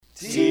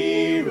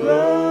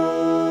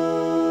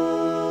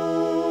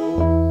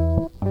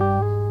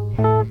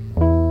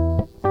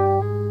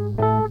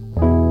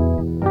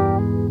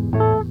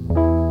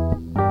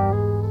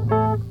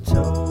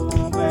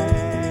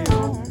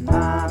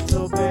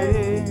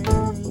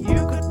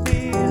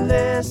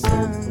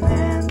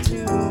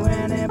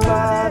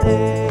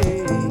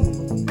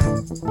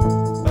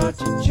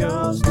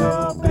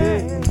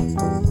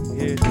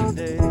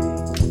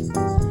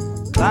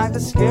Like the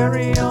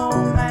scary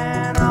old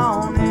man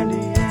on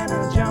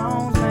Indiana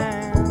Jones,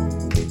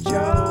 man, you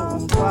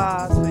chose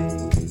wisely.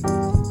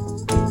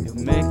 He'll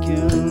make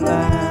you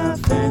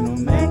laugh and he'll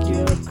make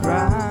you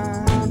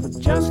cry, but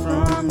just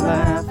from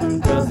laughing,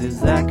 'cause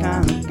he's that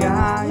kind of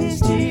guy. He's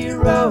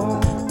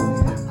T-Row,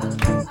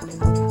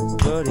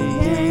 but he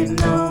ain't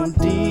no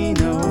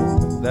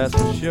Dino, that's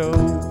for sure.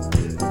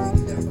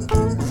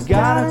 He's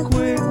got a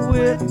quick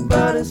wit,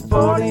 but his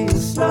 40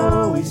 is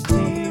slow. He's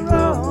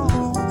T-Row.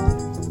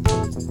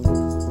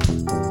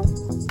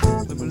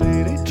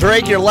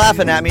 Drake, you're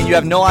laughing at me. You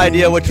have no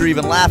idea what you're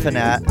even laughing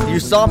at. You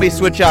saw me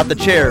switch out the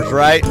chairs,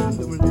 right?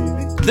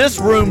 This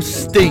room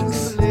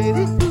stinks.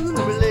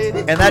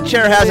 And that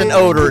chair has an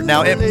odor.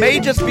 Now, it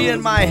may just be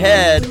in my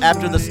head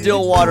after the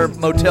Stillwater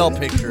motel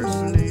pictures.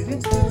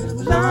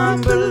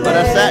 But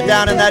I sat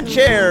down in that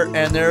chair,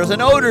 and there's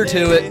an odor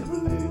to it.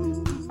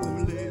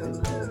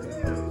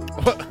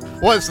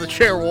 Was the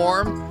chair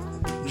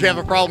warm? Did you have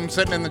a problem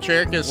sitting in the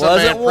chair because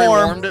somebody Wasn't had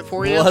warm. pre-warmed it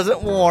for you?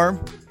 Wasn't warm.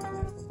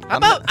 How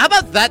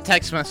about that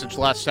text message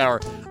last hour?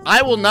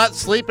 I will not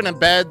sleep in a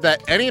bed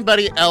that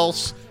anybody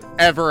else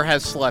ever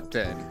has slept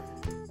in.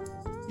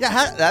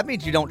 Yeah, that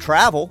means you don't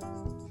travel.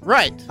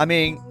 Right. I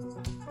mean,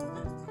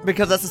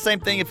 because that's the same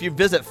thing if you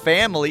visit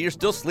family, you're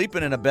still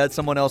sleeping in a bed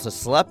someone else has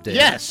slept in.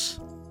 Yes.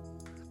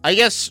 I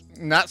guess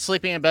not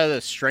sleeping in a bed that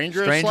a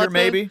stranger has slept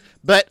maybe. in.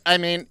 But, I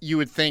mean, you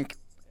would think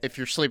if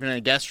you're sleeping in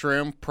a guest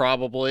room,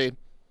 probably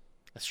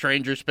a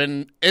stranger's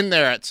been in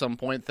there at some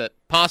point that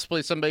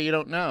possibly somebody you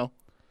don't know.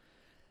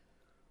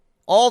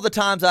 All the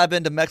times I've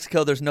been to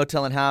Mexico, there's no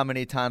telling how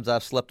many times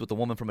I've slept with a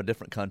woman from a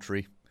different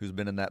country who's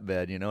been in that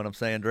bed. You know what I'm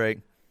saying, Drake?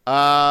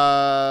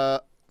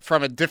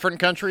 From a different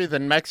country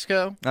than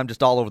Mexico? I'm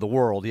just all over the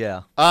world,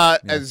 yeah.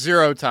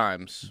 0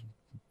 times.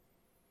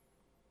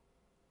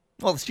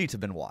 Well, the sheets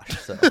have been washed,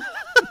 so.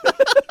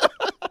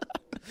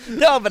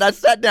 No, but I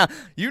sat down.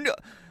 You know,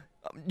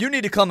 you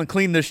need to come and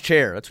clean this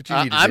chair. That's what you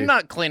need to do. I'm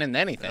not cleaning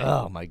anything.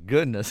 Oh, my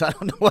goodness. I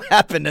don't know what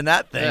happened in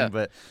that thing,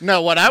 but.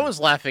 No, what I was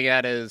laughing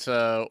at is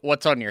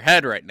what's on your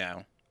head right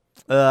now.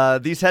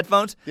 These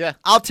headphones? Yeah.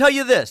 I'll tell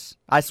you this.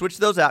 I switched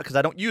those out because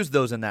I don't use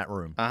those in that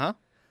room. Uh-huh.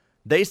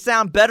 They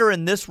sound better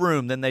in this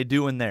room than they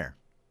do in there.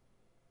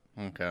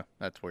 Okay,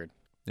 that's weird.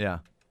 Yeah.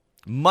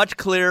 Much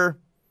clearer.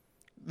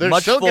 They're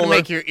much still going to fuller.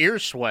 make your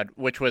ears sweat,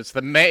 which was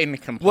the main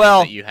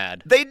complaint that you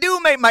had. They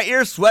do make my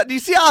ears sweat. Do you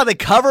see how they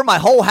cover my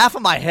whole half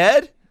of my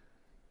head?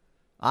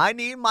 I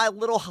need my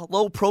little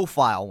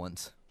low-profile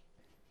ones.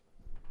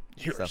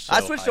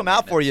 I switched them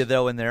out for you,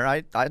 though, in there.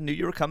 I knew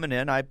you were coming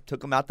in. I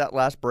took them out that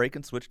last break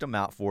and switched them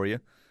out for you.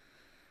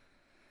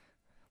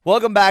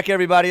 Welcome back,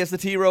 everybody. It's the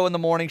T-Row in the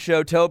Morning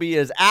Show. Toby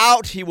is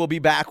out. He will be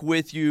back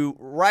with you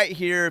right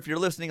here. If you're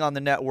listening on the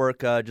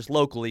network, just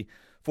locally,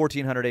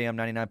 1400 AM,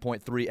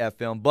 99.3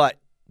 FM, but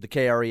the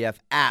KREF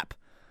app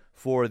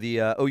for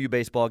the OU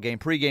baseball game.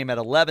 Pregame at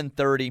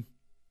 11:30,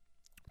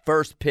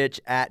 first pitch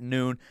at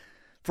noon.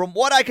 From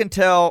what I can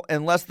tell,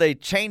 unless they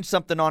change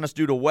something on us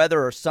due to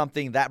weather or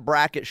something, that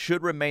bracket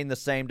should remain the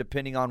same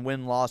depending on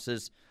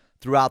win-losses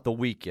throughout the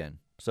weekend.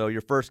 So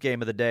your first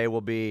game of the day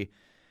will be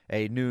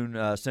a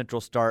noon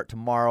Central start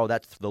tomorrow.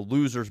 That's the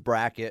loser's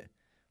bracket.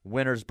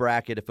 Winner's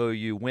bracket, if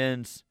OU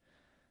wins,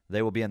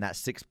 they will be in that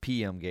 6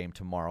 p.m. game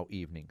tomorrow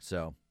evening.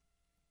 So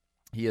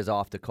he is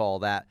off to call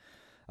that.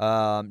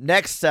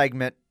 Next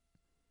segment,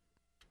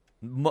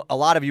 a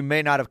lot of you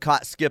may not have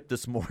caught Skip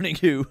this morning,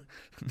 who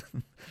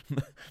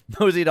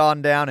moseyed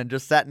on down and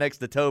just sat next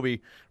to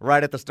Toby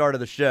right at the start of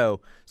the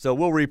show. So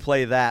we'll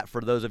replay that for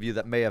those of you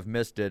that may have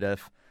missed it.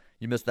 If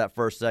you missed that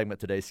first segment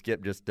today,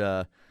 Skip just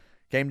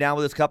came down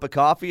with his cup of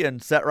coffee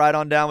and sat right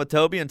on down with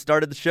Toby and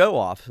started the show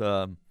off.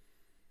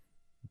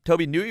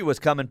 Toby knew he was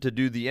coming to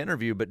do the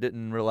interview, but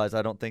didn't realize,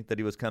 I don't think, that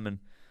he was coming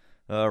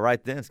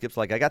right then. Skip's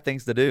like, I got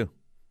things to do.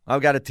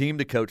 I've got a team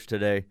to coach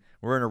today.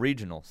 We're in a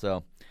regional,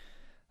 so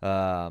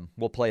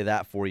we'll play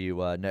that for you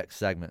next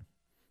segment.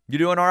 You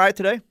doing all right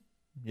today?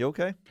 You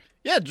okay?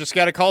 Yeah, just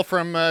got a call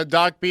from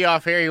Doc B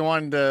off here. He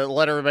wanted to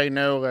let everybody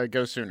know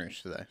go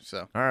Sooners today.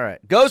 So all right,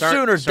 go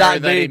Sooners, sorry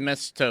Doc that B. he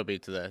missed Toby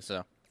today.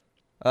 So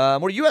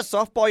were you at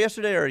softball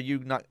yesterday, or are you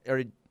not?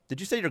 Or did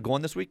you say you're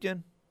going this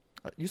weekend?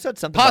 You said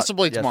something.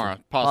 Possibly about tomorrow.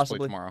 yesterday.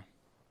 Possibly tomorrow.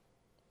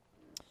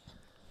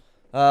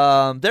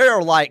 There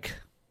are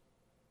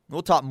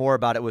we'll talk more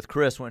about it with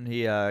Chris when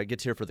he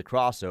gets here for the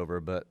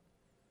crossover, but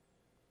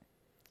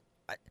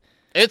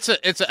it's an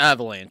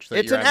avalanche.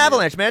 It's an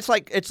avalanche, man.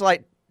 It's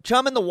like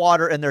chum in the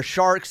water, and they're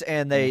sharks,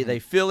 and they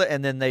feel it,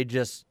 and then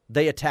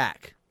they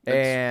attack.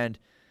 And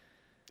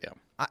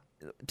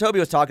Toby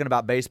was talking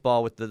about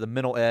baseball with the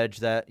mental edge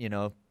that,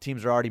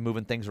 teams are already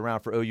moving things around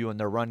for OU in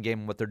their run game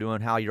and what they're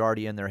doing, how you're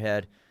already in their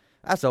head.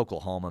 That's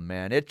Oklahoma,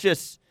 man. It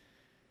just,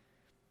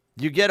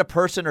 you get a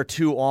person or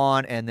two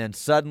on, and then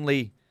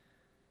suddenly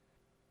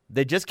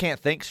they just can't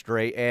think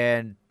straight,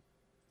 and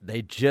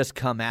they just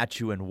come at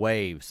you in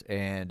waves,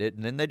 and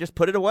then they just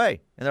put it away.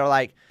 And they're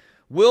like,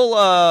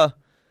 we'll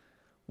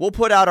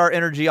put out our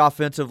energy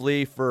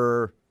offensively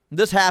for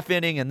this half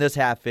inning and this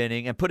half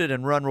inning and put it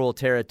in run rule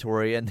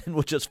territory, and then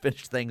we'll just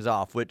finish things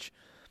off, which,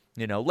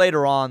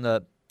 later on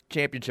the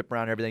championship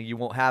round and everything, you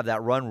won't have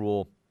that run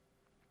rule.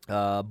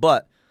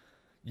 But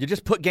you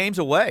just put games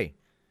away.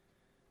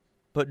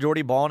 Put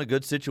Jordy Ball in a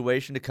good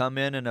situation to come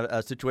in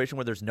a situation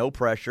where there's no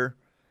pressure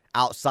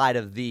outside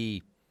of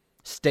the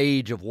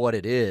stage of what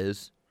it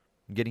is,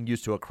 getting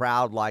used to a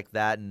crowd like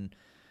that and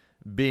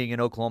being in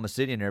Oklahoma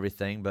City and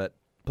everything, but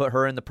put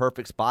her in the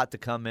perfect spot to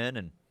come in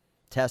and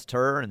test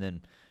her, and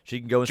then she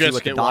can go and see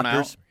what the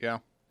doctors. Yeah.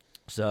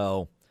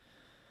 So,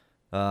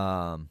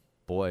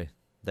 boy,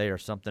 they are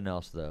something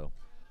else, though.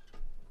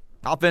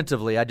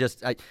 Offensively,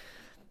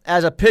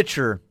 as a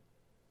pitcher,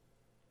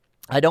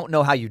 I don't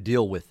know how you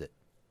deal with it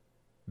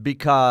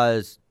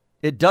because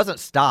it doesn't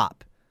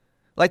stop.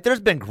 Like, there's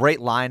been great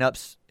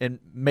lineups in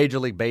Major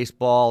League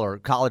Baseball or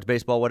college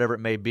baseball, whatever it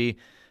may be,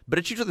 but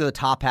it's usually the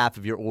top half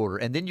of your order,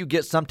 and then you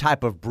get some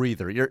type of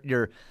breather.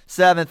 Your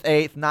 7th,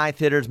 8th, 9th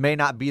hitters may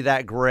not be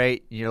that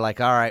great. You're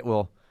like, all right,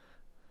 well,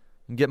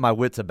 I'm getting my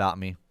wits about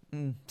me.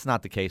 It's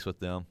not the case with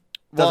them.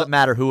 Doesn't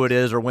matter who it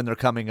is or when they're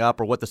coming up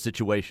or what the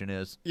situation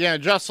is. Yeah,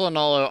 Jocelyn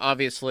Alo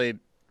obviously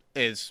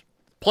is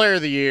player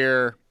of the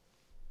year,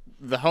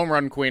 the home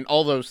run queen,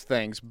 all those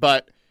things,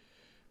 but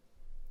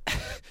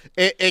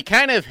it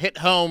kind of hit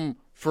home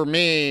for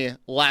me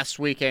last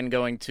weekend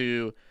going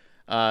to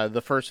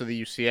the first of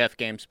the UCF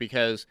games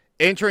because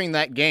entering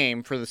that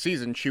game for the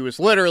season, she was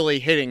literally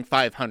hitting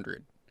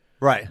 500.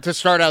 Right. To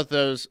start out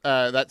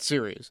that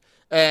series.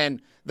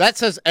 And that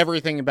says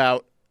everything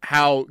about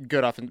how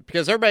good offense,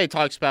 because everybody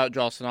talks about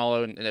Jocelyn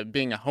Alo and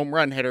being a home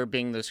run hitter,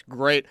 being this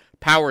great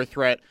power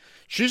threat.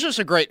 She's just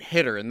a great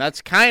hitter, and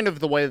that's kind of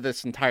the way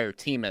this entire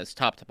team is,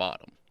 top to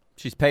bottom.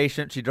 She's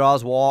patient. She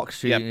draws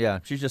walks. Yep. Yeah,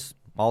 she's just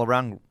all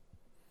around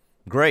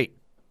great.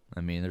 I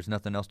mean, there's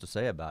nothing else to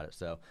say about it.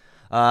 So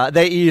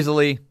they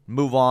easily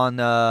move on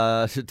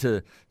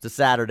to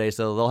Saturday,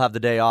 so they'll have the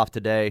day off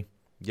today,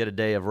 get a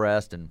day of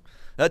rest. And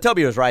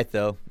Toby was right,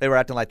 though. They were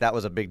acting like that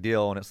was a big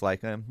deal, and it's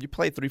like you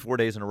play 3-4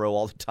 days in a row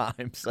all the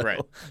time. So right.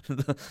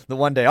 the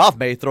one day off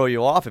may throw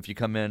you off if you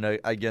come in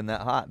again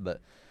that hot,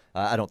 but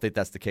I don't think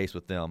that's the case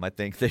with them. I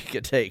think they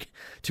could take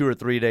 2 or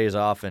 3 days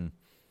off and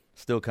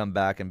still come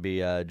back and be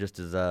just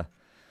as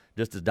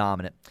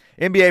dominant.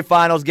 NBA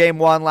Finals Game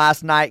 1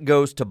 last night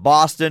goes to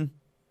Boston.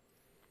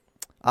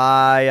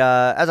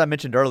 As I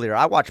mentioned earlier,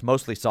 I watched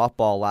mostly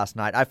softball last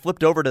night. I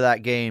flipped over to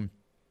that game.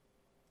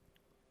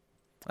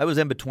 I was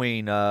in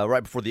between,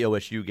 right before the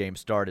OSU game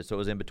started, so it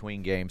was in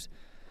between games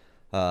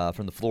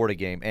from the Florida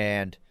game.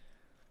 And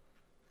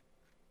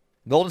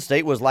Golden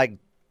State was, like,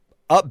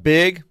 up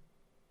big,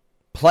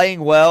 playing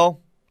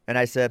well, and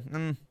I said,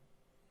 I'm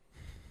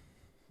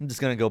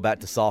just going to go back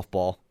to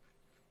softball.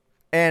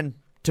 And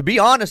to be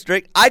honest,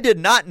 Rick, I did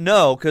not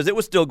know, because it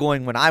was still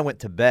going when I went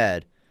to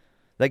bed.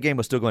 That game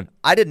was still going.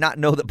 I did not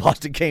know that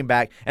Boston came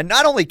back, and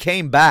not only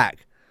came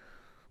back,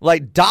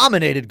 like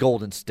dominated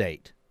Golden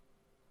State.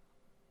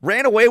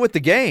 Ran away with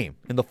the game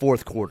in the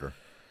fourth quarter.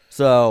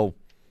 So,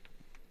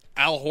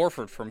 Al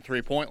Horford from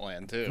three-point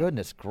land, too.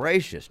 Goodness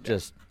gracious.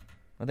 Just,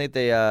 I think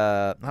they,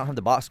 I don't have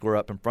the box score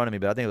up in front of me,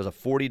 but I think it was a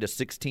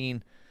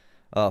 40-16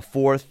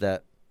 fourth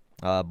that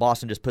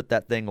Boston just put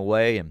that thing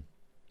away. And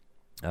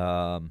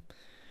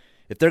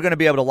if they're going to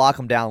be able to lock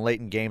them down late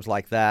in games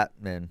like that,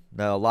 and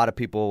a lot of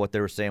people, what they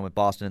were saying with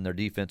Boston and their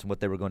defense and what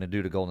they were going to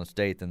do to Golden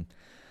State, then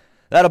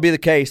that'll be the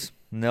case.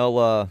 And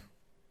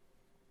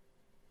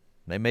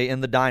they may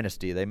end the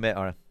dynasty. They may,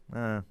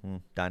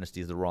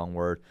 dynasty is the wrong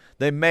word.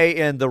 They may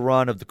end the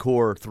run of the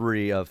core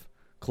three of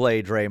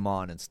Clay,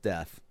 Draymond, and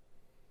Steph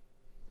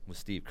with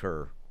Steve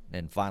Kerr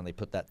and finally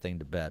put that thing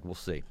to bed. We'll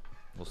see.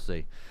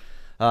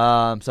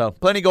 So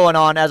plenty going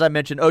on. As I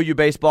mentioned, OU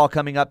baseball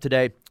coming up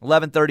today.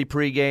 11:30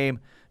 pregame,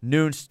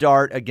 noon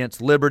start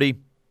against Liberty.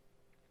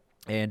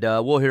 And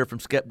we'll hear from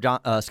Skip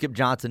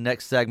Johnson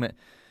next segment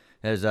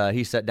as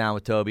he sat down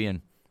with Toby and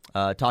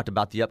talked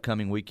about the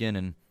upcoming weekend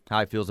and how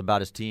he feels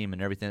about his team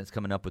and everything that's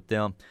coming up with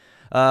them.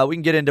 We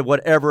can get into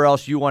whatever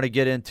else you want to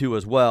get into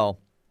as well.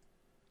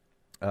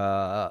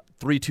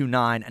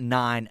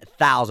 329-9000,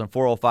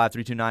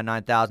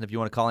 405-329-9000 if you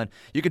want to call in.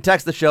 You can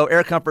text the show,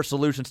 Air Comfort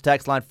Solutions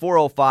text line,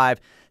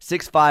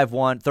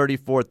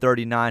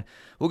 405-651-3439.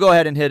 We'll go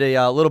ahead and hit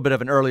a little bit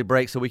of an early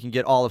break so we can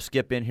get all of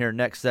Skip in here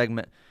next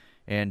segment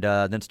and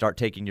then start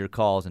taking your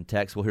calls and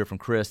texts. We'll hear from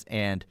Chris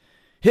and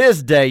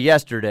his day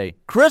yesterday.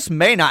 Chris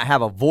may not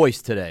have a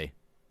voice today.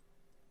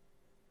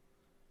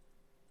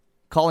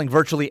 Calling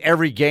virtually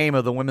every game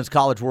of the Women's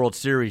College World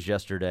Series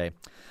yesterday.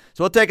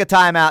 So we'll take a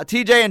timeout.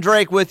 TJ and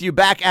Drake with you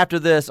back after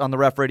this on the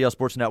Ref Radio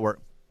Sports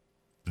Network.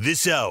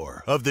 This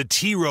hour of the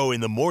T-Row in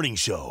the Morning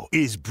Show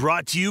is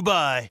brought to you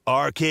by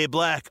RK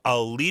Black, a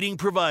leading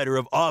provider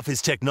of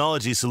office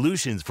technology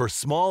solutions for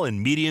small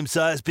and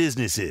medium-sized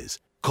businesses.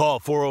 Call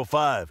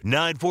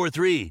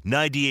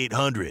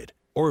 405-943-9800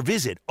 or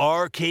visit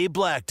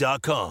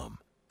rkblack.com.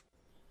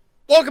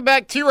 Welcome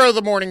back, T-Row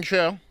the Morning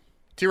Show.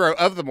 T-Row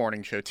of the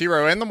Morning Show.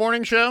 T-Row in the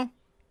Morning Show?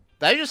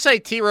 Did I just say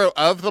T-Row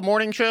of the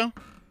Morning Show?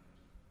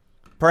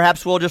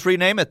 Perhaps we'll just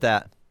rename it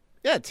that.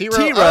 Yeah, T-Row,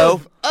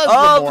 T-Row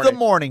of the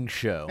morning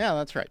show. Yeah,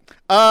 that's right.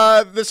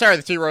 This hour of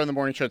the T-Row in the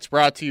Morning Show, it's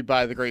brought to you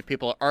by the great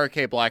people at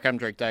RK Black. I'm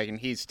Drake Dyke, and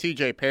he's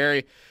TJ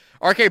Perry.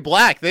 RK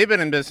Black, they've been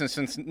in business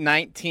since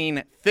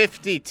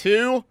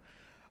 1952,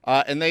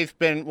 and they've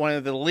been one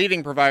of the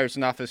leading providers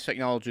in office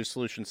technology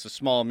solutions to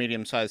small and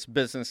medium-sized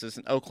businesses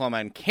in Oklahoma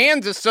and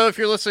Kansas. So if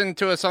you're listening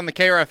to us on the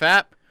KRF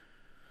app,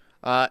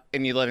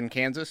 and you live in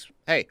Kansas,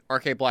 hey,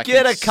 RK Black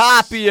Get can a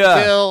copy of.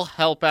 still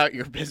help out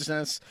your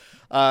business.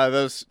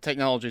 Those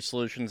technology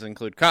solutions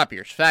include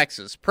copiers,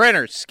 faxes,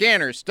 printers,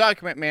 scanners,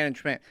 document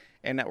management,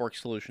 and network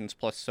solutions,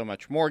 plus so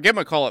much more. Give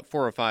them a call at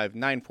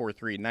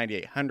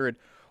 405-943-9800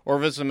 or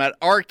visit them at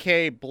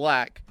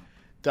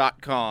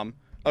rkblack.com.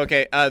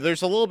 Okay,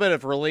 there's a little bit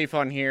of relief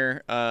on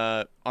here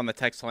on the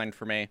text line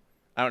for me.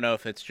 I don't know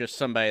if it's just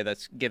somebody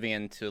that's giving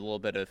in to a little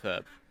bit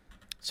of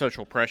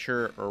social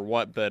pressure or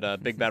what,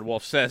 but Big Bad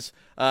Wolf says,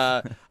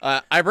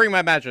 I bring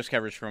my mattress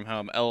covers from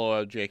home,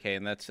 LOL JK,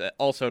 and that's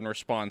also in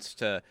response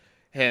to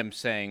him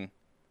saying,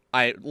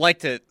 I like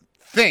to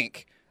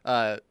think,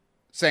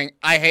 saying,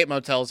 I hate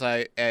motels,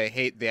 I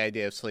hate the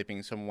idea of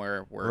sleeping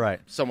somewhere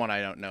where someone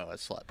I don't know has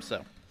slept,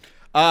 so.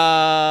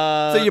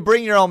 So you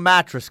bring your own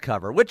mattress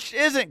cover, which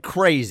isn't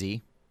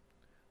crazy.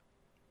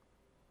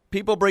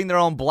 People bring their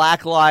own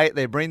black light,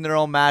 they bring their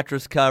own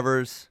mattress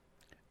covers.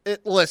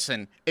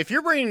 Listen, if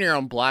you're bringing your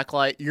own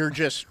blacklight, you're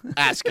just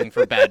asking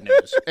for bad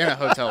news in a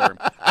hotel room.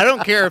 I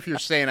don't care if you're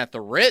staying at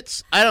the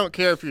Ritz. I don't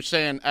care if you're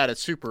staying at a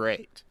Super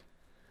 8.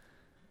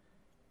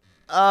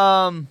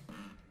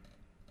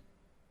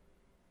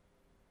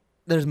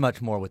 There's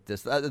much more with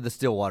this. The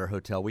Stillwater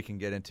Hotel, we can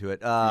get into it.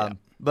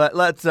 But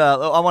let's.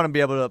 I want to be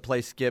able to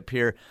play Skip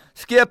here.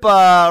 Skip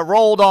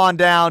rolled on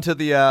down to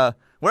the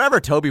wherever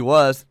Toby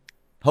was.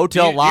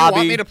 Hotel lobby. Do you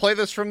want me to play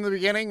this from the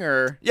beginning,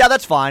 or? Yeah,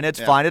 that's fine. It's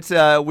fine. It's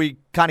we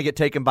kind of get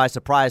taken by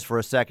surprise for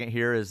a second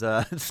here as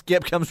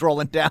Skip comes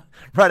rolling down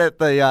right at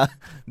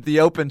the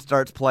open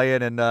starts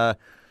playing, and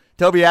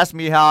Toby asked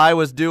me how I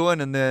was doing,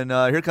 and then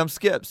here comes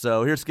Skip.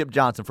 So here's Skip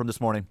Johnson from this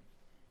morning.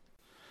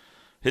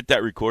 Hit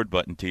that record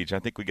button, Teach. I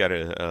think we got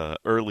a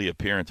early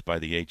appearance by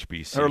the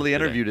HBC. Early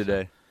interview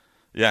today.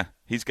 Yeah,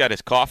 he's got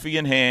his coffee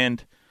in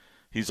hand.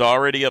 He's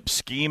already up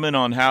scheming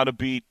on how to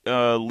beat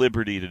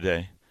Liberty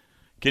today.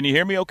 Can you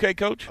hear me okay,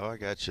 Coach? Oh, I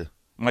got you.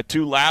 Am I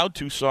too loud,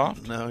 too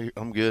soft? No,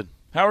 I'm good.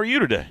 How are you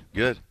today?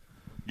 Good.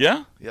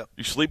 Yeah? Yep.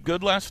 You sleep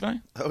good last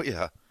night? Oh,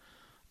 yeah.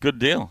 Good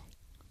deal.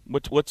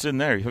 What's in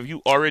there? Have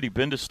you already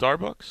been to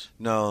Starbucks?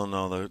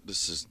 No.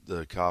 This is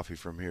the coffee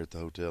from here at the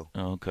hotel.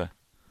 Oh, okay.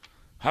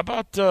 How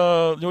about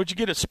what'd you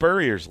get at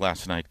Spurrier's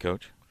last night,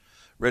 Coach?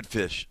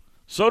 Redfish.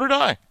 So did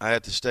I. I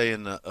had to stay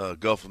in the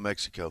Gulf of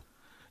Mexico.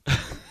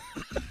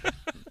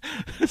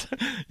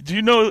 Do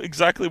you know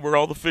exactly where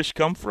all the fish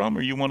come from?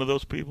 Are you one of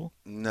those people?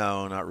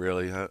 No, not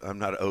really. I'm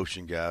not an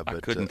ocean guy. But I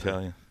couldn't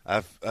tell you.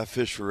 I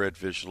fish for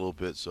redfish a little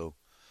bit, so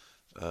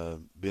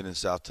being in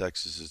South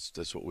Texas,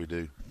 that's what we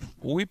do.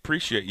 Well, we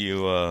appreciate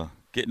you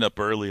getting up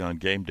early on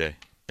game day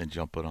and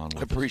jumping on with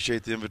I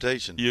appreciate the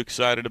invitation. You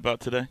excited about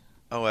today?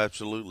 Oh,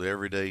 absolutely.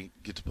 Every day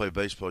get to play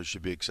baseball, you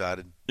should be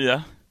excited.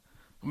 Yeah.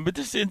 But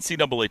this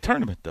NCAA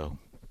tournament, though,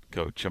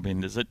 Coach, I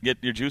mean, does it get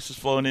your juices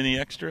flowing any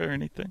extra or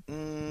anything?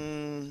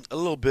 A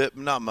little bit,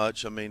 not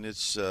much. I mean,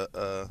 it's out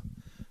of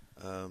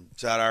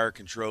our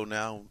control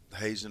now.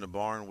 Hayes in the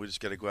barn. We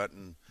just got to go out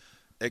and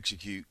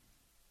execute,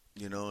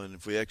 and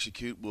if we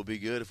execute, we'll be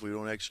good. If we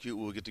don't execute,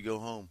 we'll get to go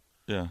home.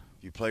 Yeah.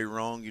 If you play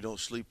wrong, you don't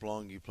sleep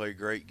long. You play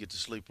great, you get to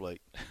sleep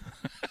late.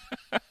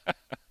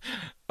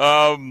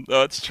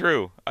 That's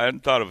true. I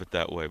hadn't thought of it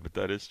that way, but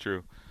that is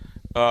true.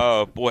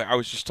 Boy, I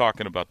was just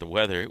talking about the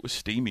weather. It was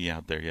steamy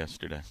out there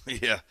yesterday.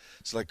 Yeah,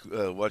 it's like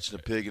watching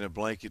a pig in a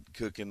blanket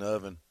cook in the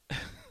oven.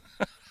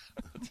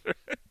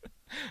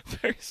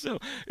 Very so.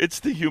 It's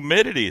the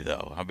humidity,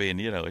 though. I mean,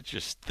 it's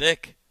just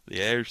thick.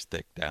 The air's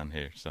thick down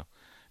here, so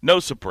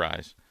no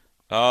surprise.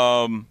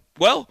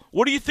 Well,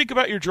 what do you think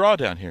about your draw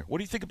down here? What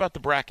do you think about the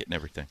bracket and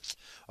everything?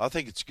 I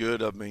think it's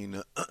good. I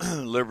mean,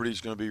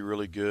 Liberty's going to be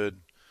really good.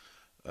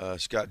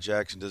 Scott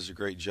Jackson does a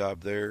great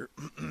job there.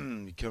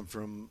 He come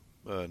from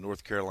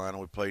North Carolina.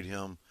 We played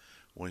him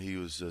when he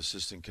was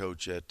assistant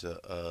coach at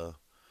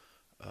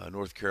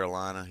North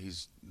Carolina.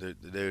 They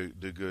do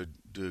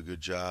a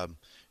good job.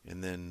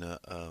 And then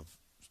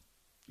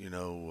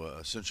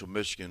Central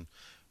Michigan.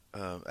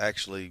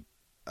 Actually,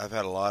 I've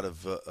had a lot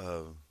of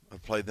I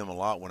played them a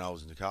lot when I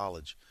was in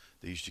college.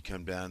 They used to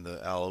come down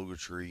the Al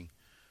Ogletree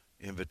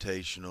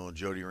Invitational and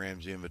Jody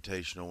Ramsey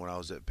Invitational when I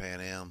was at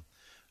Pan Am.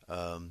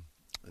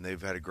 And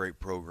they've had a great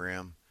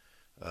program.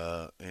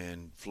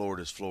 And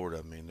Florida's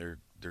Florida. I mean,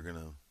 they're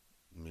gonna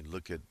I mean,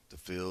 look at the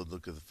field,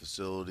 look at the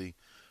facility,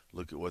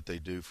 look at what they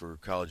do for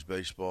college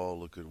baseball,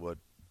 look at what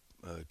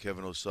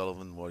Kevin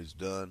O'Sullivan, what he's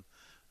done.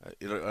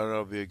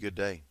 It'll be a good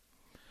day.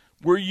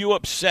 Were you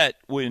upset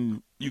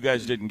when you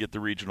guys didn't get the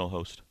regional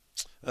host?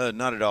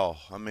 Not at all.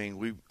 I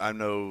mean, I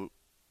know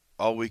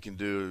all we can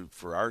do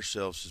for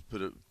ourselves is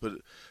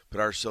put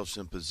ourselves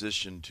in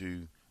position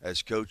to,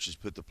 as coaches,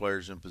 put the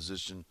players in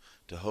position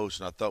to host,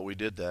 and I thought we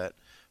did that.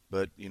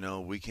 But,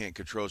 we can't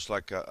control. It's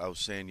like I was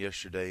saying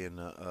yesterday in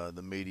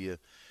the media.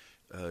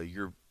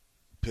 You're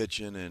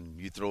pitching and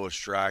you throw a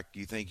strike.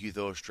 You think you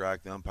throw a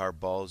strike, the umpire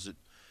balls it.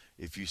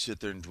 If you sit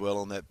there and dwell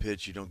on that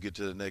pitch, you don't get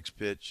to the next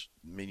pitch.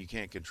 I mean, you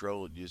can't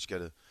control it. You just got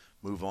to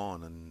move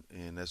on,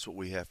 and that's what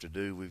we have to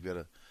do. We've got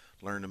to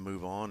learn to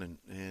move on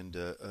and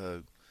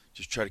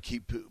just try to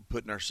keep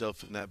putting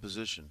ourselves in that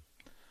position.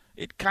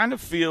 It kind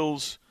of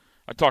feels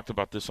 – I talked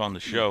about this on the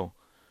show.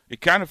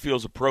 It kind of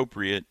feels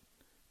appropriate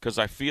because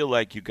I feel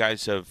like you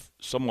guys have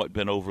somewhat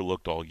been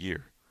overlooked all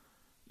year.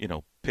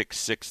 Picked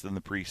 6th in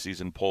the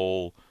preseason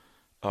poll.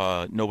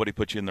 Nobody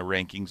put you in the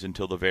rankings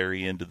until the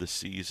very end of the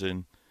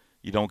season.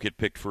 You don't get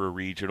picked for a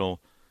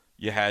regional.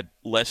 You had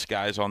less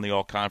guys on the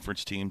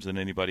all-conference teams than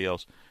anybody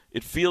else.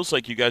 It feels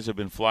like you guys have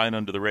been flying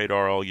under the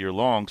radar all year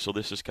long, so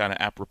this is kind of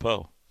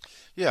apropos.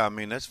 Yeah, I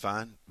mean, that's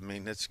fine. I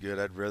mean, that's good.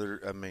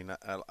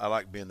 I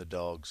like being the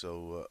dog,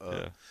 so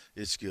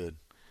it's good.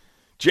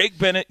 Jake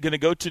Bennett going to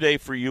go today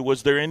for you.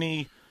 Was there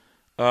any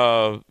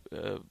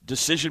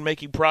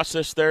decision-making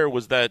process there?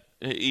 Was that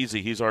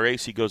easy? He's our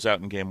ace. He goes out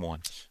in game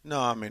 1.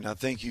 No, I mean, I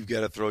think you've got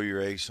to throw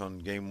your ace on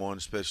game 1,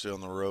 especially on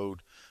the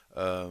road.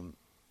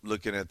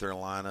 Looking at their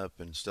lineup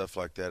and stuff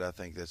like that, I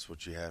think that's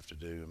what you have to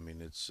do. I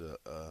mean, it's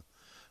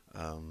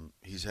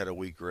he's had a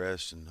week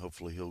rest, and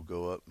hopefully he'll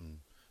go up and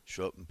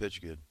show up and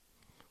pitch good.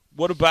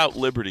 What about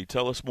Liberty?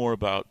 Tell us more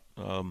about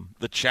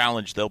the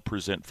challenge they'll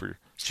present for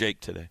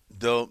Jake today.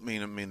 I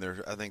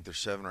think their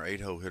 7 or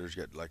 8 hole hitters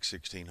got like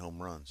 16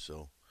 home runs,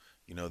 so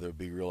they'll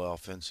be real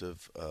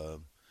offensive.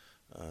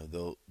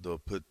 They'll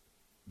put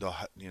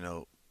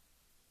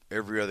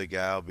every other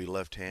guy will be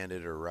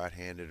left-handed or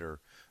right-handed or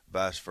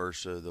vice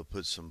versa. They'll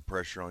put some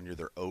pressure on you.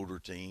 They're older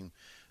team.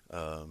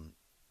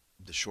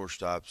 The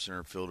shortstop,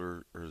 center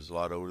fielder is a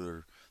lot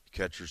older. The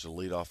catcher's a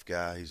leadoff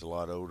guy. He's a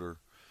lot older.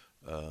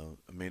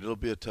 It'll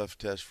be a tough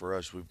test for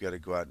us. We've got to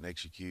go out and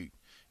execute.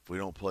 If we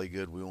don't play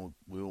good, we won't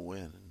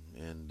win.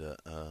 And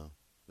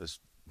that's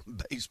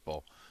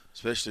baseball,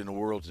 especially in the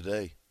world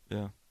today.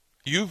 Yeah,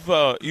 you've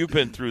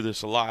been through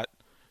this a lot.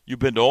 You've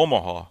been to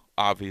Omaha,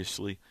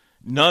 obviously.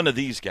 None of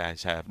these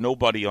guys have.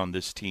 Nobody on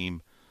this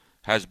team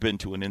has been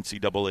to an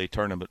NCAA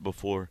tournament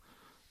before.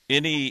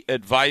 Any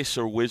advice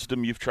or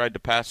wisdom you've tried to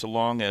pass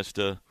along as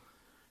to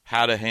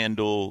how to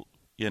handle,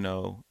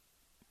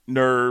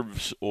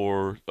 nerves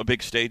or a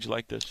big stage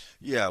like this?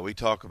 Yeah, we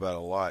talk about a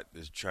lot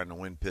is trying to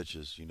win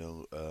pitches,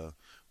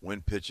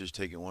 win pitches,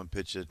 take it one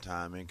pitch at a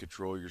time, and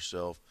control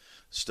yourself,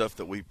 stuff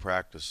that we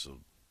practice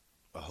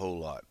a whole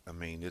lot. I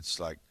mean, it's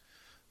like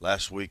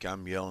last week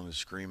I'm yelling and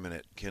screaming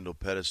at Kendall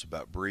Pettis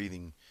about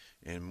breathing,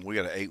 and we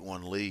got an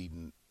 8-1 lead,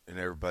 and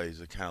everybody's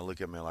kind of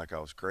looking at me like I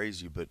was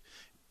crazy. But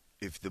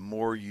if the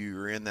more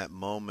you're in that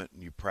moment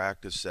and you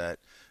practice that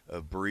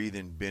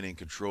breathing, being in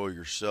control of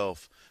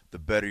yourself, the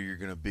better you're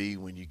going to be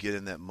when you get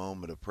in that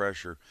moment of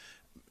pressure.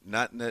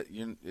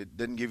 It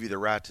doesn't give you the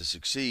right to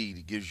succeed.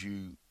 It gives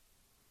you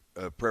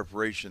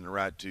preparation, the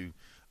right to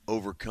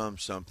overcome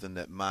something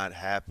that might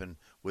happen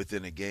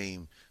within a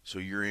game, so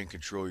you're in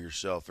control of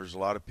yourself. There's a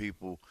lot of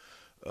people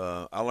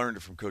I learned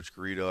it from Coach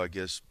Garrido, I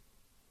guess.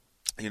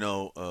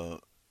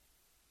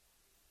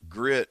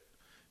 Grit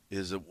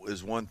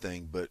is one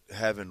thing, but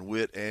having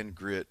wit and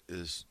grit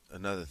is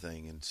another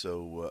thing. And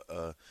so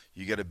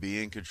you got to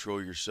be in control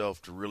of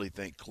yourself to really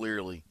think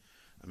clearly.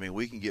 I mean,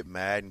 we can get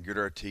mad and grit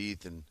our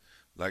teeth and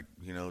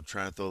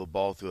trying to throw the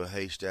ball through a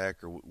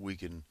haystack, or we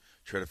can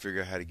try to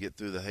figure out how to get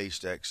through the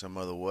haystack some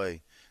other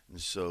way. And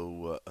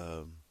so,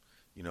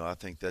 I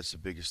think that's the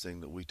biggest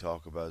thing that we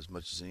talk about as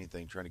much as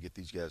anything, trying to get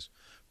these guys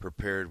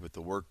prepared with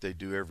the work they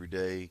do every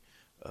day,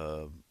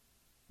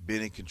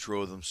 being in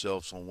control of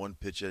themselves on one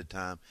pitch at a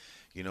time.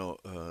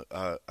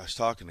 I was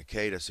talking to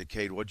Cade. I said,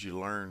 Cade, what'd you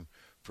learn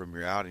from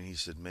your outing? He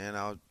said,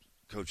 man,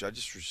 Coach, I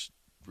just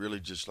really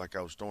just like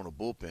I was throwing a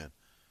bullpen.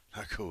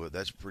 I go, well,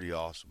 that's pretty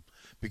awesome,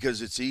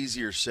 because it's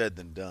easier said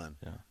than done.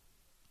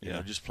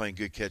 Yeah. Just playing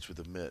good catch with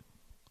a mitt.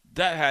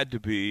 That had to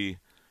be,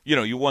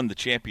 you won the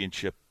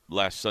championship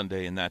last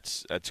Sunday, and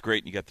that's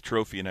great, and you got the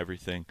trophy and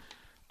everything.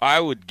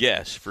 I would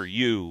guess for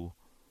you,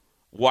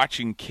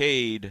 watching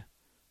Cade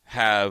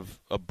have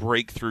a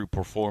breakthrough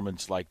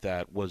performance like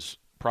that was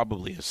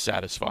probably as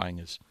satisfying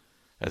as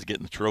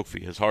getting the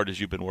trophy, as hard as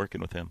you've been working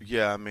with him.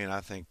 Yeah, I mean,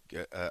 I think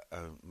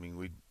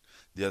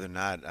the other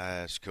night I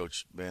asked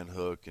Coach Van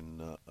Hook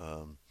and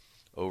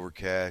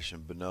Overcash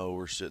and Beno,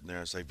 we're sitting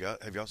there. I say,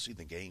 have y'all seen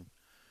the game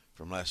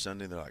from last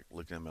Sunday? They're like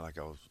looking at me like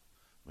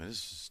this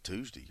is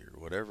Tuesday or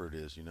whatever it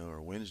is,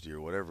 or Wednesday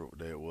or whatever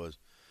day it was.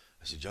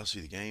 I said, y'all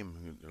see the game?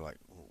 And they're like,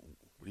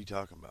 what are you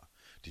talking about?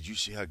 Did you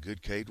see how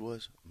good Cade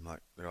was?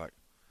 They're like,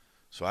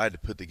 So I had to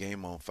put the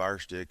game on Fire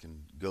Stick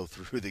and go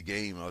through the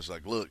game. I was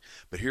like, look,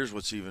 but here's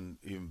what's even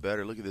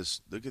better. Look at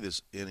this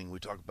inning. We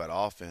talk about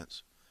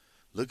offense.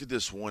 Look at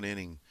this one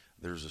inning.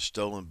 There was a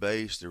stolen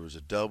base. There was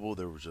a double.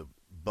 There was a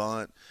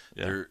bunt.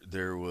 Yeah.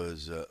 There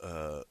was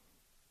a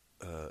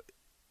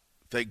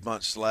fake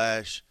bunt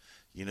slash.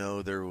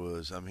 There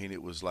was.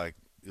 It was like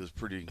it was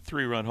pretty.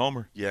 3-run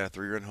homer. Yeah,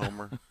 3-run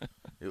homer.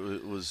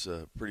 it was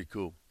pretty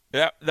cool.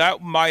 Yeah,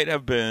 that might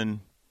have been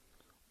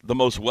the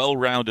most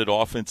well-rounded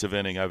offensive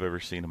inning I've ever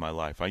seen in my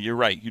life. You're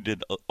right. You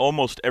did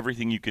almost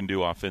everything you can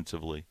do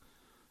offensively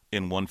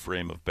in one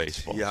frame of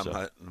baseball. Yeah,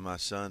 so. my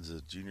son's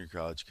a junior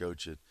college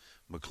coach at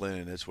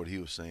McLennan. That's what he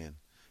was saying.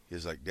 He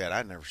was like, Dad,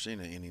 I'd never seen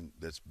an inning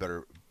that's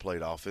better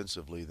played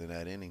offensively than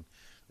that inning.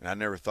 And I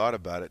never thought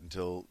about it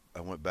until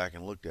I went back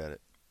and looked at it.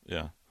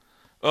 Yeah.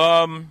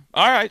 All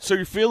right, so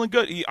you're feeling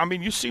good.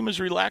 You seem as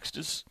relaxed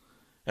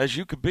as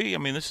you could be.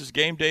 This is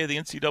game day of the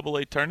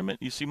NCAA tournament.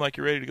 You seem like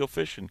you're ready to go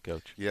fishing,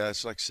 Coach. Yeah,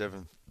 it's like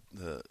 7:15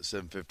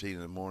 in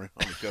the morning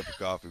on a cup of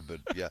coffee.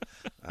 But, yeah,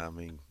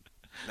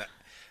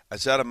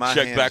 it's out of my hands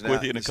Check back now.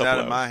 with you in a it's couple out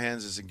of hours. my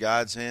hands. It's in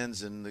God's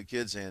hands and the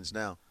kids' hands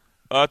now.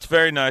 It's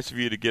very nice of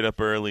you to get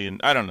up early, and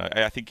I don't know.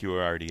 I think you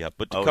were already up,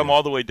 but to come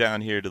all the way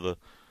down here to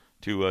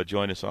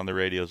join us on the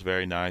radio is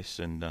very nice.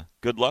 And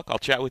good luck. I'll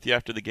chat with you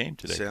after the game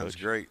today. Sounds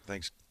Coach. great.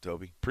 Thanks,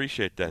 Toby.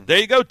 Appreciate that. There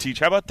you go, Teach.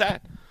 How about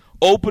that?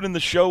 Opening the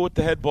show with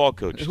the head ball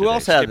coach. Who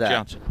else had Skip that?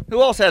 Johnson.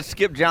 Who else had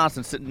Skip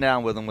Johnson sitting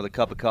down with him with a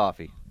cup of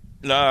coffee?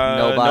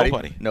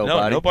 Nobody.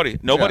 Nobody.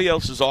 Nobody Yeah.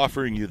 else is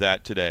offering you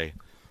that today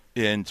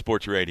in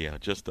sports radio.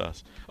 Just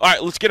us. All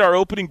right, let's get our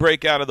opening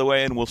break out of the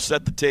way, and we'll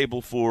set the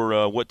table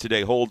for what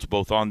today holds,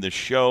 both on this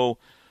show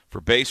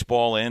for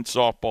baseball and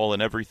softball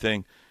and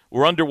everything.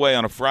 We're underway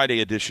on a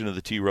Friday edition of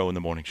the T-Row in the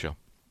Morning Show.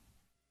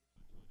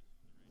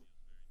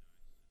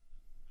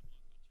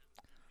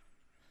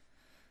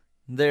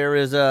 There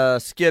is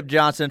Skip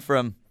Johnson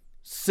from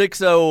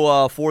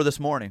 6:04 this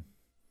morning.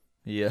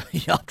 Yeah,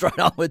 y'all right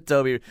on with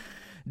Toby.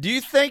 Do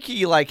you think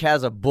he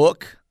has a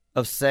book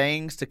of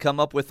sayings to come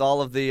up with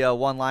all of the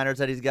one-liners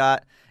that he's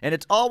got? And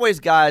it's always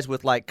guys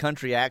with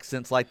country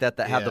accents like that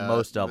have the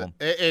most of them.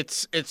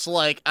 It's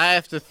like I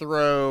have to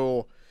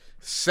throw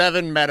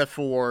 7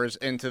 metaphors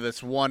into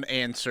this one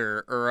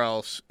answer, or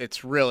else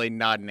it's really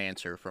not an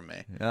answer from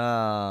me.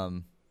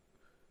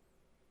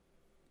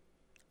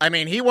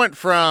 He went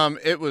from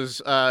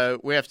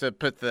we have to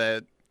put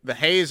the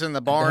haze in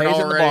the barn. The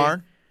haze already. in the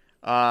barn.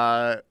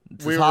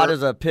 It's as hot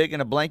as a pig in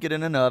a blanket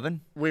in an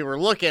oven. We were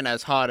looking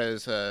as hot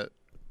as a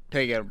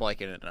pig in a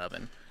blanket in an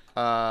oven.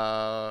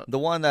 The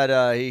one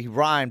that he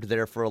rhymed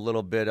there for a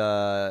little bit.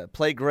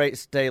 Play great,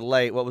 stay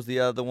late. What was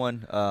the other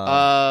one?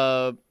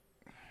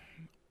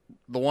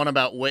 The one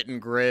about wit and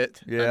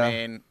grit.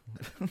 Yeah.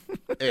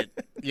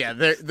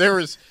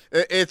 There's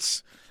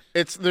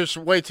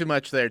way too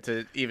much there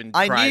to even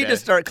try I need to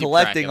start keep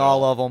collecting track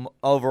all of them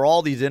over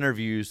all these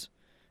interviews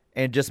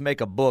and just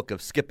make a book of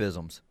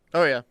Skipisms.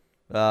 Oh, yeah.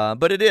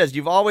 But it is.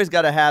 You've always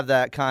got to have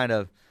that kind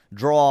of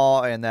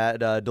draw and that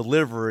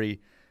delivery.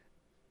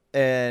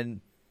 And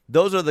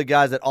those are the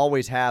guys that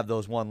always have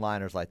those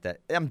one-liners like that.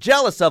 I'm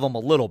jealous of them a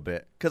little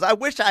bit because I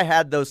wish I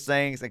had those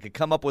sayings and could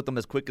come up with them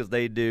as quick as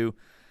they do.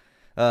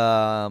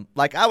 I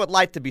would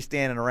like to be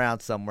standing around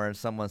somewhere and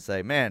someone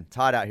say, man, it's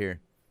hot out here.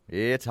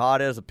 It's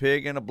hot as a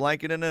pig in a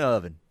blanket in an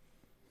oven.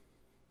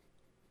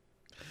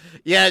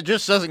 Yeah, it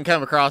just doesn't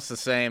come across the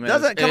same.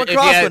 Doesn't come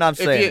across what I'm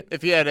saying.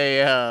 If you had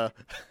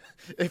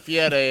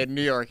a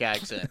New York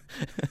accent.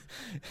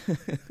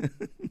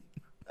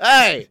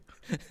 Hey,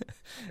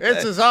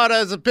 it's as hot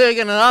as a pig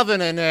in an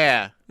oven in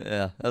there.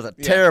 Yeah, that was a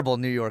terrible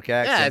New York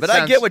accent. Yeah, but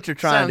I get what you're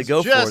trying to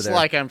go for there. Just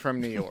like I'm from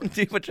New York.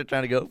 See what you're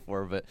trying to go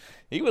for, but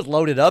he was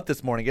loaded up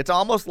this morning. It's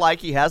almost like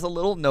he has a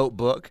little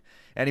notebook,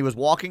 and he was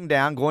going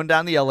down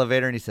the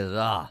elevator, and he says,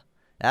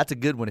 that's a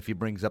good one if he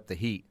brings up the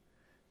heat.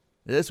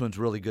 This one's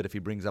really good if he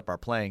brings up our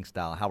playing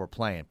style, how we're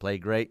playing. Play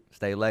great,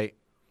 stay late.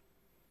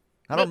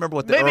 I don't remember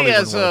what the maybe early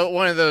as one was.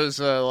 one of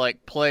those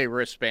play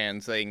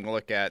wristbands they can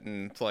look at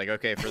and it's like,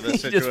 okay, for this He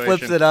situation, just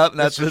flips it up and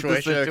that's this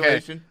the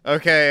situation.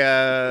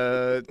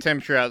 Okay,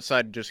 temperature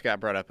outside just got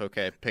brought up.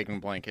 Okay, pig and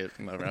blanket.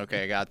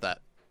 Okay, I got that.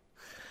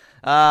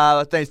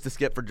 Thanks to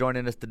Skip for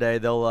joining us today.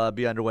 They'll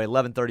be underway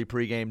 11:30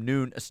 pregame,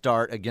 noon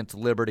start against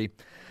Liberty.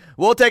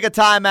 We'll take a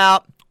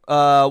timeout.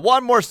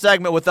 One more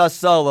segment with us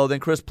solo, then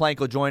Chris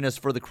Plank will join us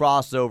for the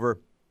crossover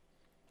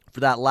for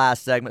that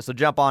last segment. So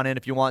jump on in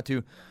if you want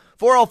to.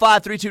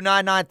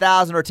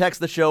 405-329-9000 or text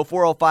the show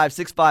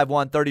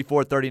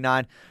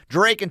 405-651-3439.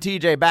 Drake and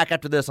TJ back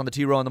after this on the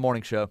T-Row in the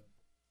Morning Show.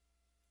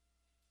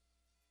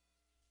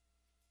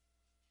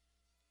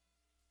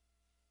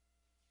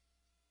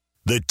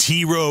 The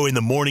T-Row in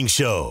the Morning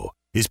Show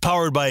is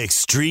powered by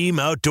Extreme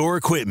Outdoor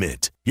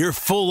Equipment, your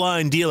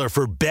full-line dealer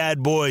for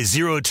bad boy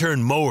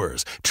zero-turn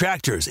mowers,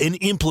 tractors,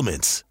 and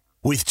implements.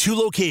 With 2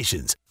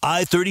 locations,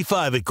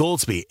 I-35 at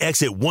Goldsby,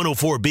 exit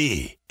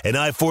 104B, and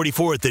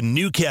I-44 at the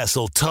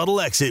Newcastle Tuttle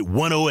exit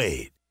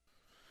 108.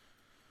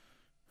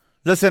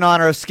 This in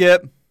honor of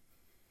Skip.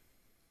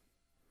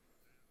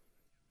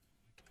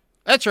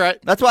 That's right.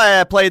 That's why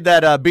I played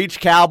that Beach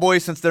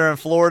Cowboys since they're in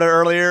Florida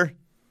earlier.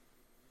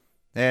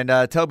 And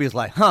Toby's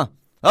like, huh,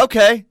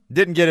 okay.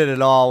 Didn't get it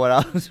at all when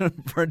I was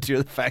referring to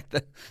the fact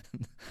that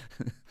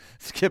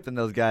Skip and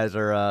those guys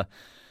are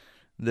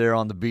they're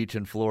on the beach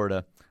in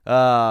Florida.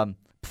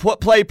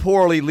 Play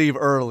poorly, leave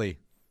early.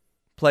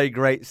 Play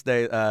great,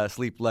 stay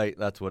sleep late.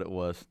 That's what it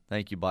was.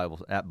 Thank you,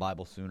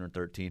 Bible Sooner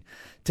 13.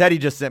 Teddy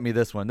just sent me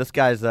this one. This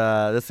guy's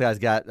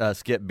got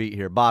Skip beat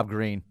here. Bob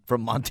Green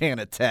from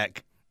Montana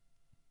Tech.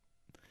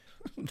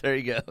 There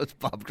you go. It's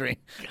Bob Green.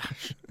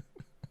 Gosh.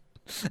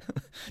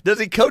 Does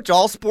he coach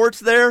all sports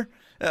there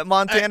at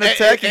Montana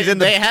Tech? He's in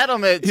they had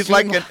him at. He's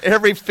like in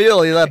every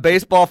field. He's at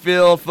baseball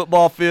field,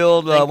 football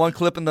field, one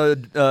clip in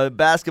the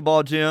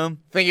basketball gym.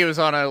 I think he was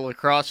on a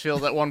lacrosse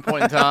field at one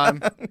point in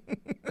time.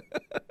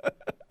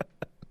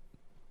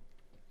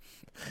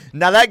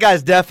 Now, that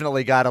guy's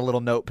definitely got a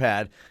little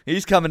notepad.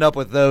 He's coming up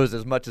with those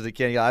as much as he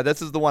can. Yeah, this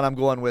is the one I'm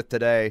going with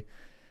today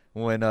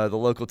when the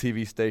local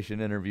TV station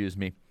interviews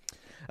me.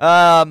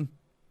 A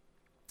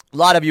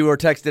lot of you were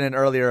texting in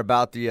earlier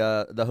about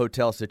the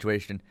hotel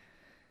situation.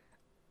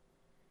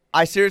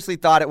 I seriously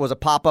thought it was a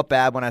pop-up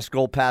ad when I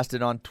scrolled past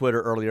it on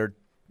Twitter earlier.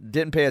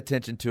 Didn't pay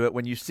attention to it.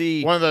 When you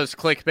see one of those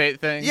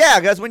clickbait things.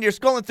 Yeah, guys, when you're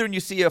scrolling through and you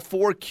see a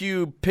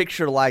 4-cube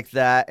picture like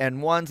that,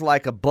 and one's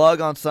like a bug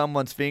on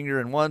someone's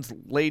finger, and one's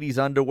lady's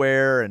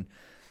underwear, and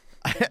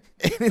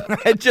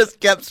I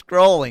just kept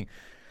scrolling.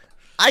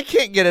 I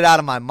can't get it out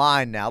of my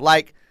mind now.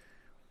 Like,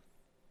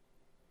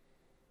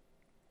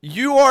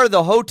 you are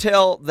the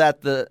hotel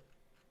that the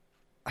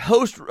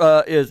host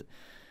is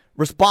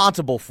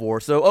responsible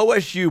for. So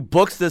OSU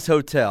books this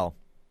hotel.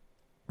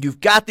 You've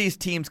got these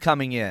teams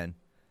coming in.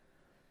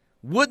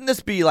 Wouldn't this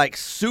be like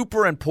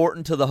super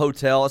important to the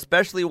hotel,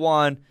 especially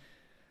one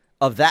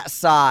of that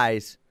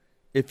size,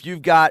 if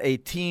you've got a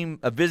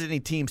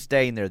visiting team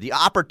staying there, the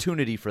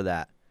opportunity for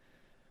that?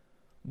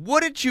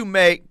 Wouldn't you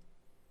make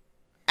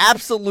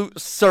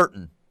absolute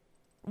certain?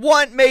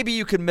 One, maybe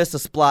you could miss a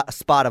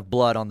spot of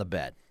blood on the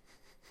bed.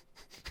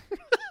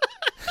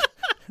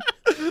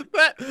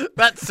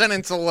 that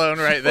sentence alone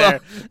right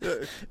there. Well,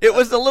 it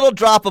was a little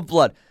drop of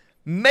blood.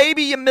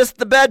 Maybe you missed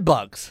the bed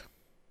bugs.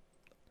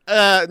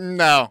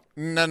 No.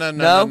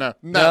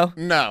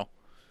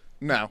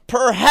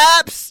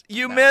 Perhaps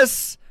you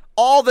miss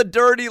all the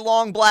dirty,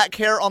 long black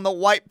hair on the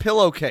white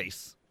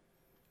pillowcase.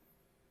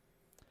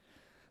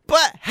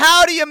 But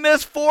how do you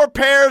miss 4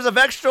 pairs of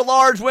extra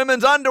large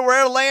women's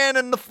underwear laying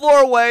in the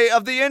floorway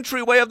of the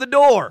entryway of the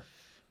door?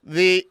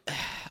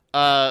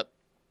 I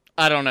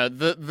don't know.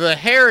 The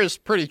hair is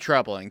pretty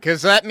troubling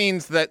because that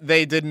means that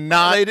they did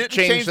not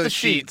change the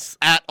sheets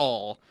at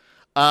all.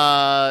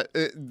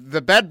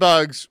 The bed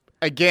bugs,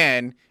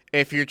 again,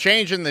 if you're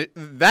changing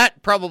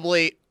that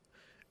probably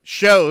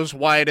shows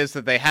why it is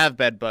that they have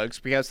bed bugs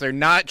because they're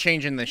not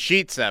changing the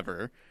sheets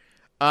ever.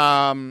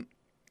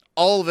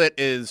 All of it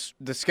is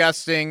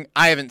disgusting.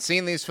 I haven't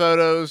seen these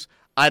photos.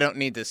 I don't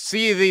need to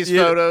see these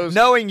photos.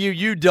 Knowing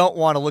you don't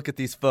want to look at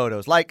these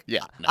photos. Like,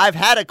 yeah, no. I've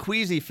had a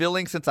queasy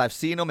feeling since I've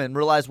seen them and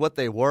realized what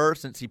they were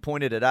since Toby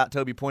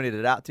pointed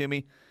it out to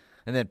me.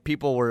 And then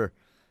people were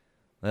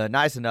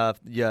nice enough.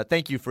 Yeah,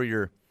 thank you for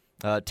your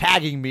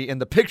tagging me in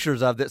the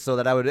pictures of it so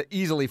that I would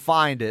easily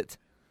find it.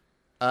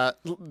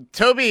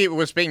 Toby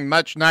was being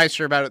much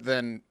nicer about it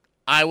than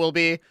I will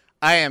be.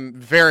 I am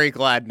very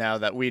glad now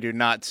that we do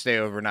not stay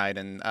overnight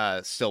in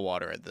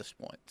Stillwater at this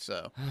point.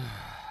 So,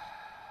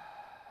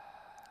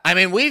 I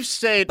mean, we've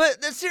stayed.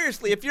 But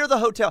seriously, if you're the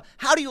hotel,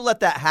 how do you let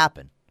that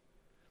happen?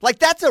 Like,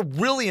 that's a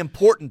really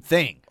important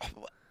thing.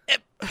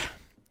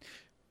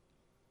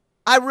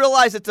 I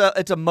realize it's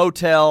a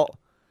motel.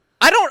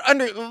 I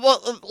don't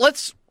Well,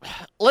 let's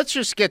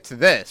just get to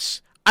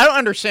this. I don't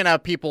understand how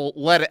people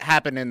let it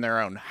happen in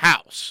their own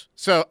house.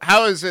 So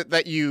how is it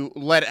that you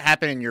let it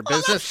happen in your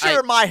business? I'm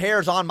sure my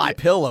hair's on my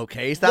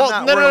pillowcase. No.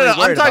 I'm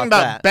talking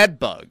about bed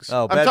bugs.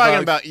 Oh, I'm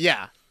talking about,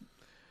 yeah.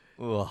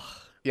 Ugh.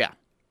 Yeah.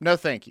 No,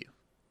 thank you.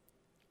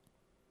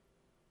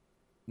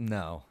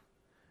 No.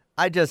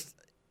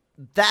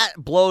 That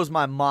blows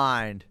my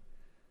mind.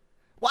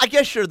 Well, I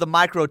guess you're the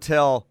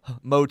Microtel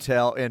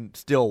Motel in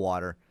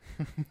Stillwater.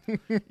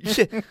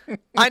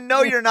 I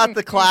know you're not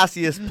the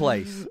classiest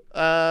place.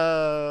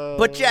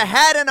 But you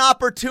had an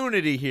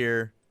opportunity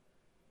here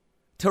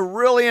to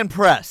really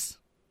impress.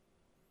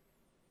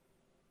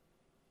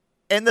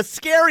 And the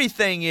scary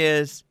thing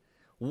is,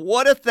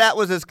 what if that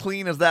was as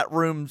clean as those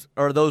rooms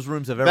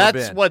have ever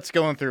been? That's what's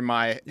going through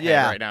my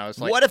head right now. It's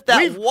like, what if that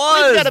we've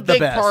got a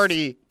big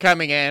party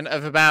coming in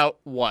of about,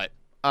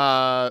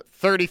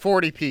 30,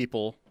 40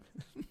 people.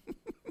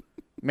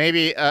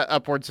 Maybe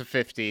upwards of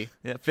 50.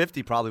 Yeah,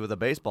 50 probably with a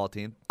baseball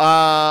team,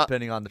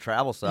 depending on the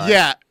travel size.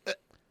 Yeah.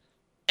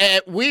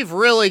 We've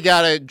really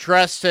got to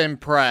dress to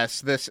impress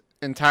this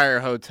entire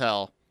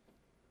hotel.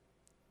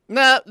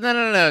 No.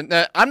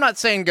 I'm not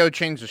saying go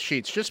change the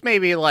sheets. Just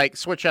maybe,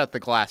 switch out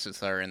the glasses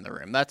that are in the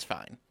room. That's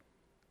fine.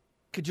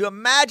 Could you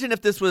imagine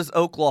if this was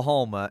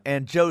Oklahoma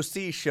and Joe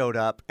C. showed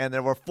up and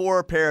there were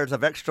 4 pairs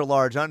of extra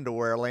large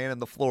underwear laying on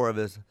the floor of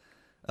his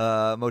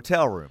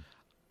motel room?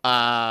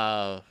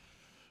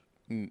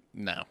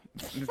 No.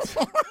 That's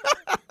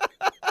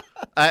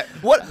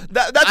one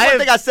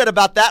thing I said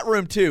about that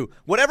room too.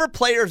 Whatever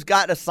players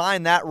got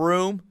assigned that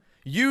room,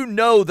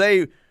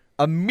 they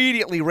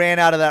immediately ran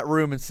out of that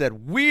room and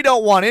said, "We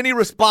don't want any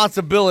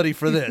responsibility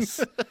for this.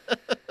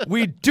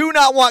 We do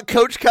not want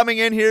coach coming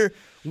in here.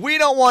 We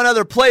don't want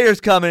other players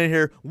coming in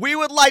here. We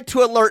would like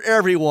to alert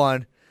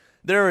everyone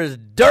there is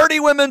dirty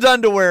women's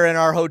underwear in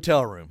our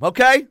hotel room,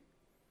 okay?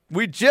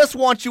 We just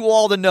want you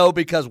all to know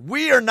because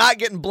we are not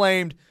getting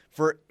blamed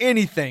for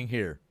anything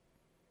here."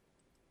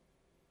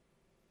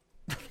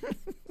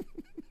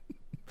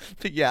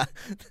 Yeah,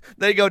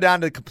 they go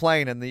down to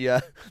complain, and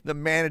the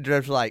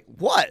manager's like,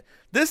 "What?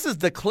 This is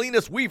the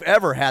cleanest we've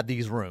ever had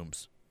these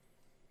rooms.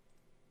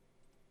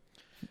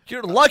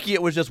 You're lucky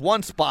it was just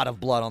one spot of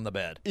blood on the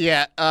bed."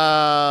 Yeah,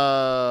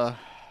 I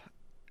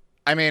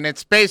mean,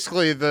 it's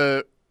basically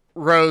the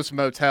Rose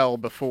Motel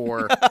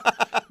before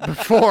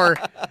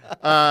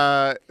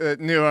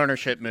new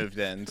ownership moved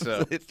in.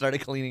 So they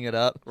started cleaning it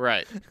up.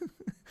 Right.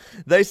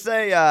 They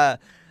say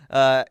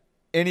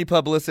any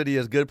publicity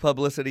is good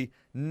publicity,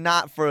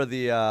 not for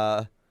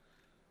the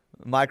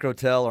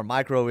Microtel or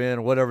Micro Inn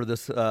or whatever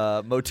this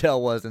motel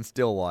was in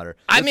Stillwater.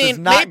 This is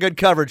not good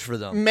coverage for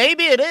them.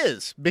 Maybe it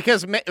is,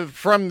 because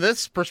from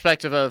this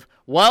perspective of,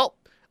 well,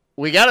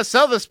 we got to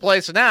sell this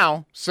place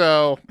now,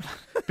 so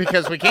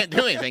because we can't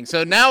do anything.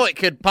 So now it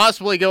could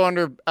possibly go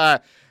under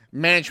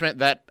management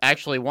that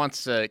actually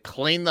wants to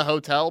clean the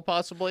hotel,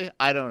 possibly.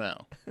 I don't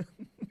know.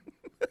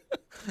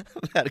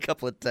 I've had a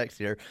couple of texts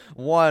here.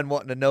 One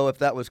wanting to know if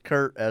that was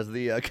Kurt as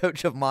the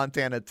coach of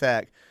Montana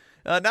Tech.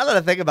 Now that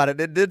I think about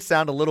it, it did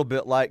sound a little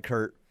bit like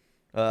Kurt.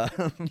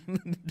 And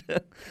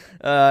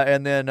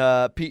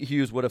then Pete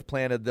Hughes would have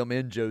planted them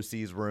in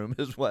Josie's room,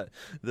 is what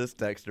this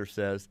texter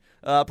says.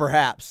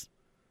 Perhaps.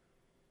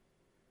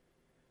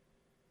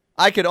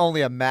 I could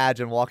only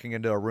imagine walking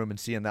into a room and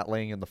seeing that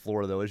laying in the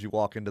floor, though, as you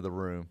walk into the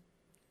room.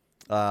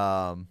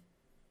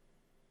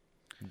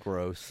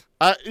 Gross.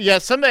 Yeah,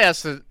 somebody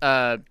asked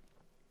to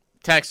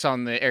text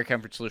on the Air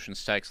Comfort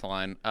Solutions text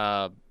line,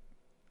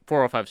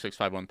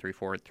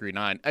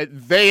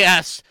 405-651-3439. They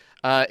asked,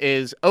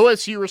 is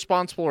OSU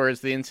responsible or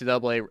is the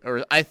NCAA?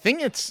 Or I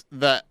think it's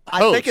the host.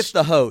 I think it's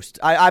the host.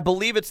 I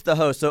believe it's the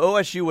host. So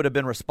OSU would have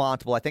been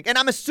responsible, I think. And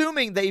I'm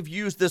assuming they've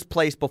used this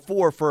place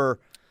before for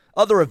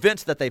other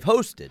events that they've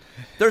hosted.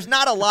 There's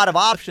not a lot of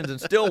options in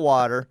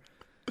Stillwater.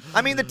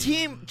 I mean, the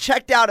team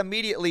checked out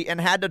immediately and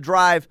had to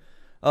drive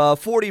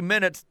 40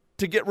 minutes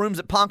to get rooms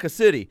at Ponca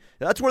City.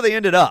 That's where they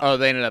ended up. Oh,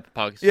 they ended up at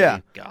Ponca City.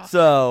 Yeah. God.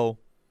 So,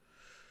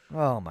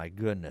 oh my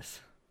goodness.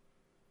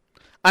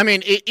 I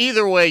mean,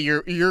 either way,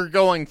 you're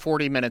going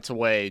 40 minutes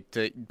away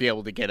to be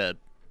able to get a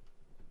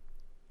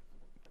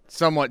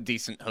somewhat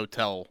decent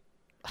hotel.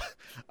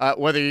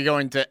 Whether you're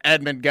going to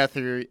Edmond,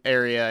 Guthrie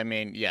area, I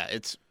mean, yeah,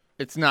 it's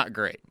not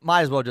great.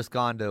 Might as well just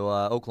gone to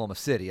Oklahoma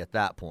City at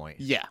that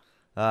point. Yeah.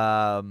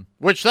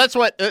 Which that's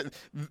what.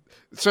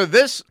 So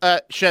this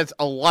sheds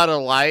a lot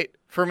of light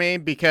for me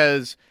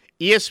because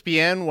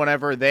ESPN,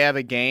 whenever they have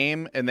a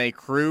game and they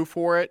crew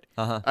for it,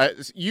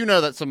 you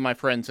know that some of my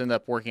friends end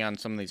up working on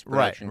some of these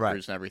production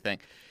crews and everything.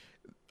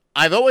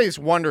 I've always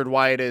wondered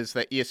why it is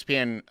that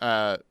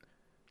ESPN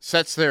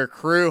sets their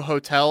crew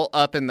hotel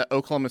up in the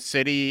Oklahoma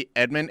City,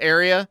 Edmond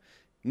area.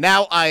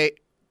 Now I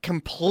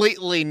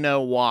completely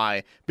know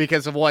why,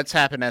 because of what's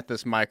happened at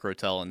this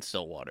Microtel in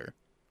Stillwater.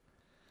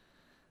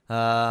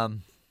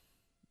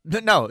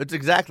 No, it's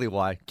exactly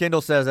why.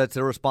 Kendall says that's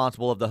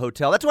irresponsible of the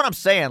hotel. That's what I'm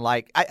saying.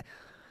 Like,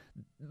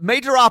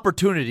 major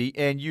opportunity,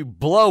 and you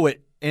blow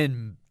it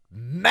in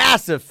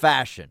massive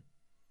fashion.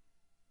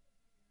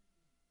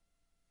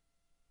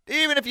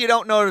 Even if you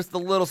don't notice the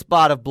little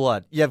spot of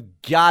blood,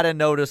 you've got to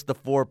notice the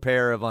 4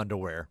 pair of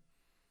underwear.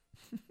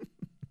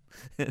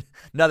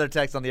 Another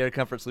text on the Air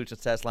Comfort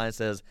Solutions test line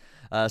says,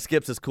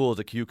 Skips is cool as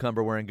a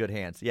cucumber wearing good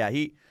hands. Yeah,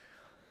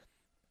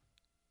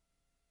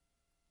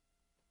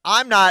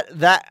 I'm not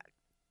that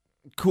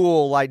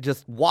cool, like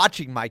just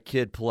watching my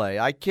kid play.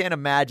 I can't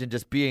imagine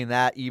just being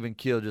that even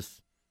keel. Just,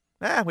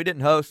 we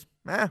didn't host.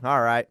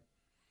 All right.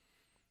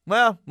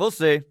 Well, we'll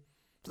see.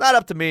 It's not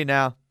up to me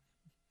now.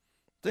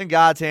 It's in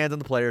God's hands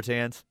and the players'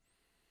 hands.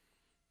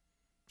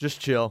 Just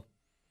chill.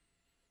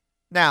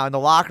 Now, in the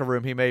locker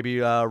room, he may be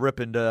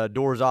ripping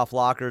doors off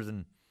lockers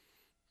and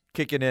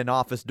kicking in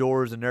office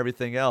doors and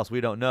everything else.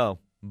 We don't know.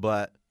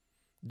 But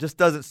it just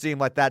doesn't seem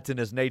like that's in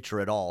his nature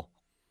at all.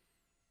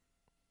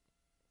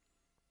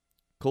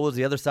 Cool as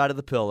the other side of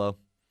the pillow.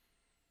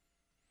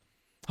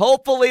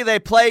 Hopefully they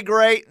play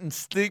great and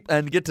sleep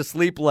and get to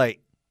sleep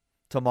late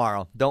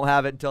tomorrow. Don't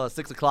have it until a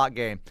 6 o'clock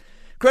game.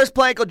 Chris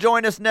Plank will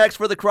join us next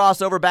for the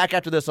crossover. Back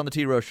after this on the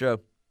T-Row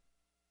Show.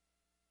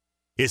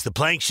 It's the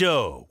Plank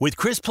Show with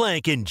Chris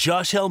Plank and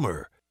Josh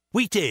Helmer.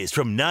 Weekdays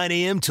from 9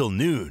 a.m. till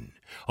noon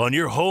on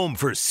your home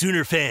for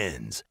Sooner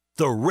fans,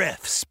 the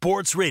Ref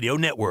Sports Radio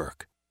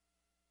Network.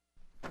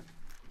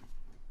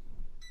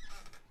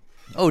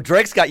 Oh,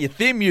 Drake's got your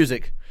theme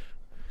music.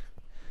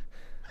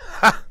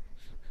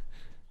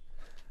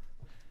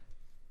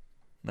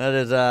 That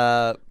is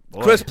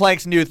Chris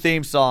Plank's new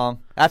theme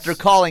song. After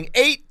calling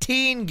 18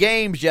 18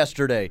 games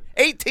yesterday.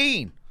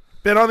 18.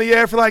 Been on the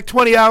air for like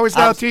 20 hours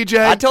now,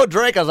 TJ. I told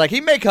Drake, I was like,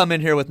 he may come in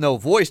here with no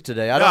voice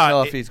today. I don't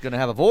know if he's going to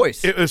have a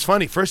voice. It was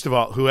funny. First of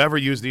all, whoever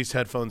used these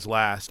headphones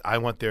last, I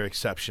want their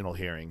exceptional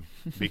hearing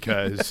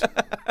because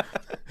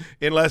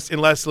unless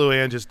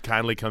Luann just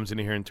kindly comes in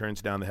here and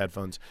turns down the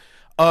headphones.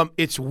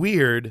 It's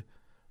weird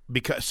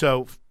because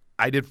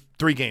I did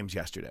 3 games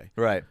yesterday.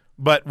 Right.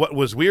 But what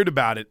was weird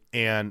about it,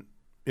 and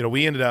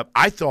we ended up,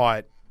 I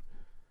thought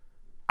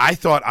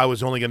I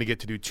was only going to get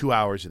to do 2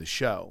 hours of the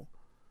show.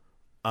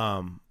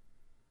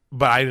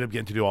 But I ended up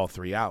getting to do all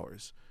 3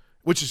 hours,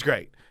 which is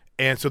great.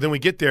 And so then we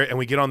get there and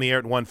we get on the air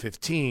at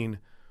 1:15.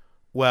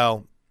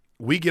 Well,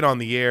 we get on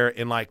the air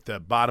in like the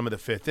bottom of the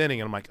 5th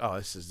inning, and I'm like, oh,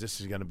 this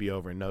is going to be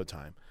over in no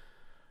time.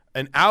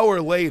 An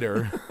hour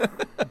later,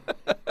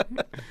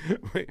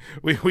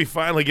 we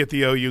finally get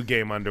the OU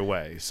game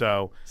underway.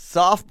 So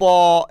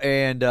softball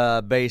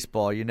and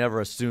baseball, you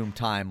never assume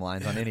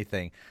timelines on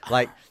anything.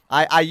 Like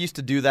I used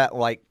to do that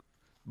like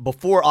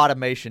before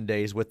automation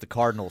days with the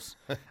Cardinals.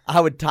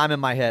 I would time in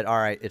my head, all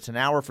right, it's an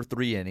hour for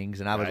 3 innings,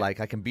 and I would I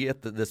can be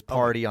at this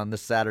party on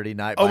this Saturday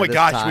night. Oh my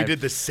gosh, time. we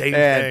did the same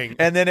thing.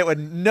 And then it would,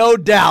 no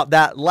doubt,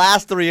 that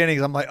last 3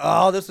 innings, I'm like,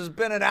 oh, this has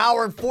been an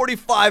hour and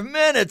 45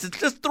 minutes. It's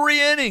just 3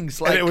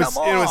 innings. Like, and it was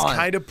come on.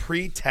 kind of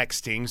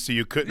pre-texting, so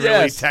you couldn't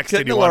really text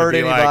anyone. Alert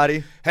anybody.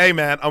 Like, hey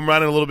man, I'm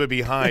running a little bit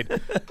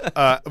behind.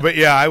 But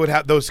yeah, I would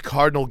have those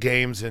Cardinal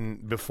games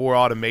and before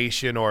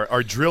automation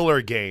or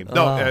Driller game.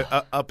 No,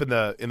 up in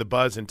the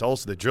Buzz in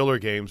Tulsa, the Driller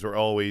games were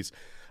always,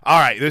 all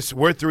right,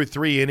 we're through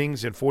 3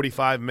 innings in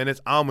 45 minutes.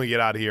 I'm going to get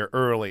out of here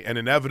early. And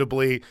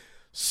inevitably,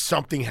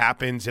 something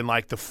happens in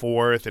like the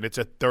 4th, and it's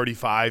a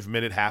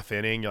 35-minute half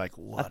inning. You're like,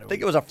 what? I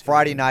think it was a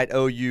Friday night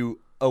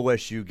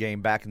OU-OSU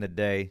game back in the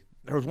day.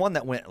 There was one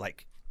that went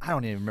like, I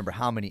don't even remember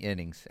how many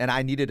innings. And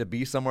I needed to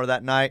be somewhere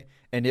that night,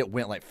 and it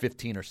went like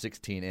 15 or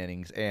 16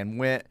 innings and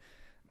went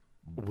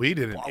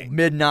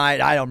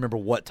midnight. I don't remember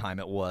what time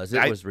it was.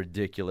 It was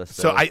ridiculous.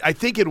 So I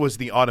think it was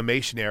the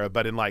automation era,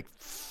 but in like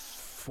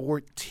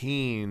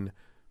 14,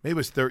 maybe it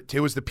was 13.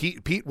 It was the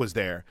Pete was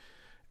there,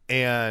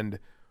 and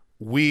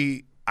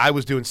I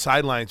was doing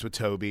sidelines with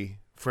Toby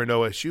for an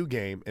OSU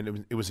game,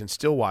 and it was in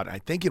Stillwater. I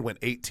think it went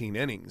 18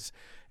 innings,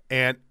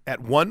 and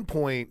at one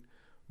point,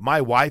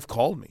 my wife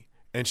called me.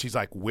 And she's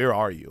like, "Where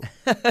are you?"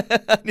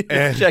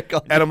 And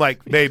I'm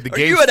like, "Babe, the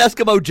game." Are you at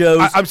Eskimo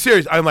Joe's? I'm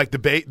serious. I'm like,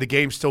 the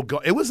game's still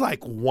going. It was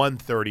like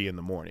 1:30 in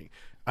the morning.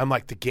 I'm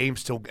like, the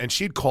game's still. And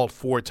she'd called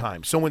 4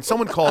 times. So when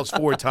someone calls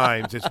 4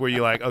 times, it's where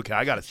you're like, okay,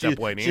 I got to step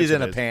away and answer She's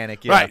in a this.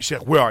 panic. Yeah. Right? She's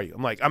like, "Where are you?"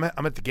 I'm like, "I'm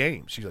at the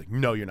game." She's like,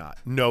 "No, you're not.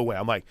 No way."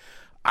 I'm like,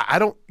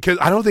 because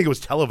I don't think it was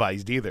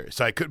televised either.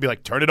 So I couldn't be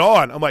like, "Turn it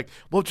on." I'm like,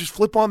 "Well, just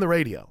flip on the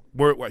radio."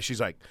 She's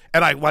like,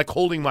 and I like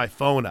holding my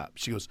phone up.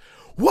 She goes,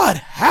 "What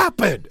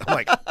happened?" I'm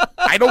like,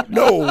 I don't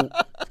know.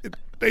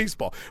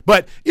 Baseball.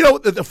 But,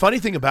 the funny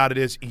thing about it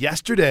is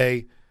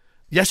yesterday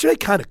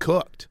kind of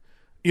cooked.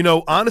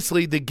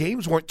 Honestly, the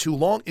games weren't too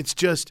long. It's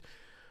just,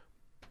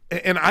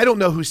 and I don't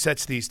know who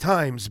sets these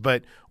times,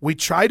 but we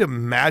try to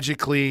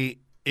magically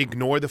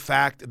ignore the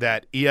fact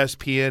that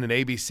ESPN and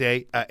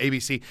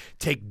ABC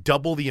take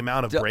double the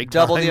amount of break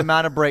time. Double the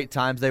amount of break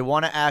times. They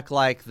want to act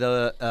like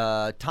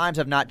the times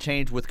have not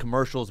changed with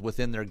commercials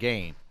within their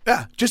game.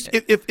 Yeah, just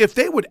if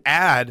they would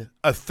add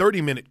a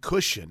 30-minute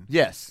cushion,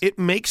 yes, it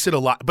makes it a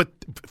lot. But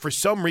for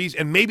some reason,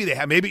 and maybe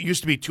it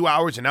used to be 2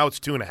 hours and now it's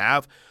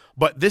 2.5.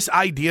 But this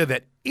idea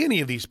that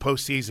any of these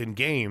postseason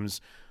games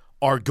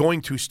are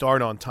going to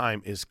start on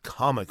time is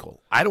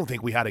comical. I don't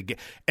think we had a game.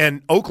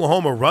 And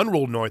Oklahoma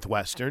run-ruled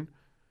Northwestern,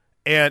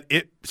 and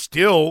it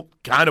still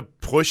kind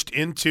of pushed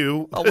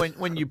into. Well,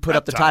 when you put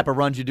up the type of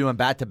runs you do in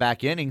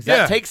back-to-back innings,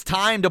 that takes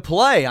time to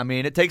play. I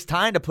mean, it takes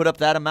time to put up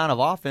that amount of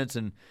offense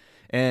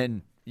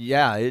and.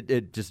 Yeah,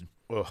 it just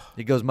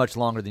it goes much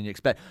longer than you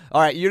expect.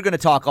 All right, you're going to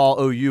talk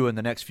all OU in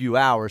the next few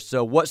hours.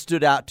 So what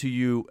stood out to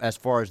you as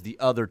far as the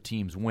other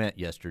teams went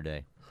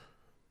yesterday?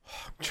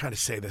 I'm trying to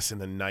say this in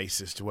the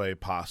nicest way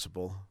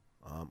possible.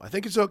 I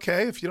think it's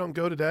okay if you don't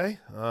go today.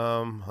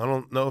 I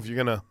don't know if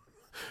you're going to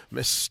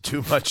miss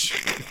too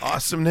much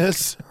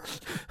awesomeness.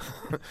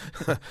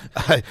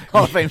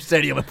 Hall of Fame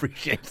Stadium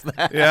appreciates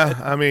that. Yeah,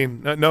 I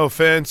mean, no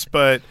offense,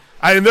 but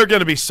they're going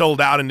to be sold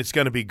out, and it's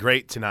going to be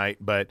great tonight,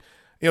 but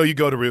you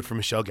go to root for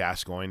Michelle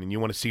Gascoigne, and you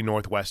want to see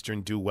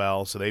Northwestern do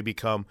well, so they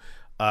become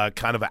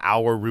kind of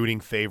our rooting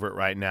favorite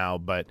right now.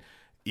 But,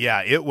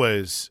 yeah, it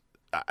was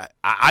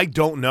I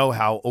don't know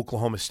how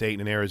Oklahoma State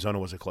and Arizona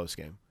was a close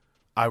game.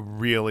 I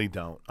really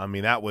don't. I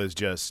mean, that was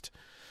just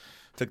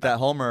 – took that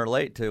homer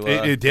late to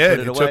it did. Put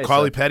it away, took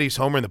Carly Petty's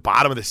homer in the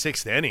bottom of the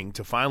 6th inning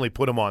to finally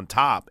put them on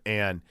top.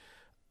 And,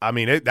 I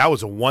mean, that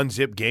was a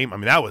one-zip game. I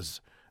mean, that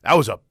was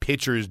a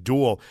pitcher's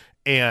duel.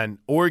 And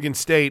Oregon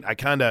State, I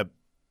kind of –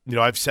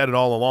 I've said it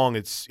all along.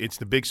 It's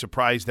the big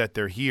surprise that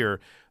they're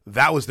here.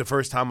 That was the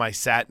first time I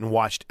sat and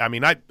watched. I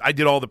mean, I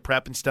did all the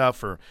prep and stuff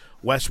for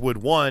Westwood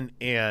 1,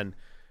 and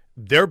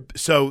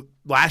so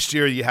last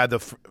year you had the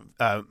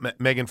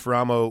Megan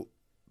Ferramo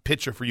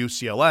pitcher for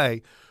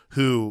UCLA,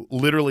 who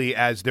literally,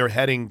 as they're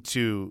heading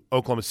to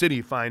Oklahoma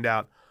City, find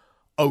out,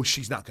 oh,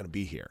 she's not going to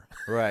be here.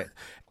 Right.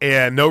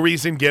 And no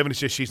reason given. It's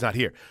just she's not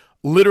here.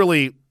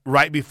 Literally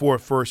right before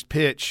first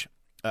pitch,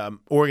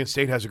 Oregon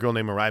State has a girl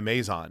named Mariah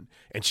Mazon,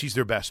 and she's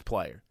their best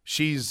player.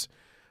 She's,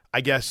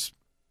 I guess,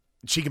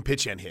 she can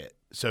pitch and hit,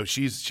 so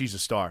she's a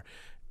star.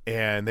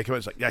 And they come out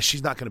and it's like, yeah,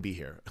 she's not going to be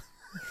here.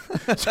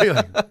 So you're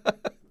like,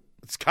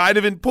 it's kind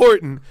of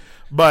important,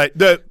 but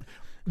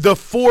the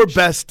four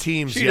best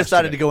teams. She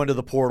decided to go into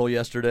the portal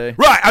yesterday.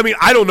 Right. I mean,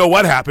 I don't know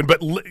what happened,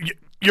 but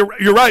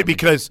you're right,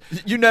 because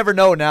You never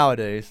know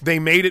nowadays. they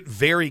made it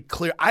very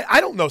clear.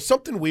 I don't know.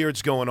 Something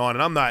weird's going on,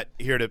 and I'm not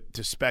here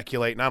to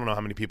speculate, and I don't know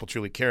how many people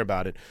truly care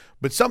about it,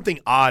 but something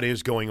odd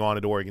is going on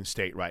at Oregon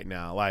State right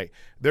now. Like,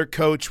 their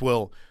coach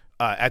will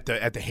at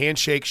the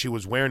handshake, she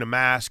was wearing a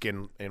mask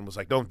and was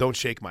like, don't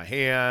shake my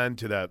hand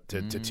to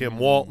Tim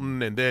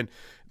Walton, and then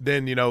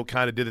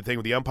kind of did the thing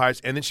with the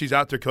umpires, and then she's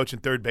out there coaching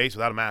third base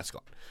without a mask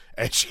on.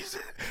 And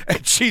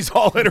she's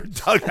all in her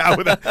dugout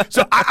with that.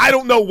 So I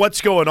don't know what's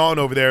going on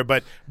over there,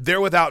 but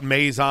they're without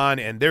Mazon,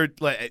 and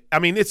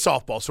it's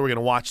softball, so we're going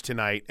to watch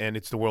tonight, and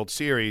it's the World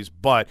Series.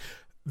 But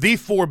the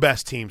four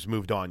best teams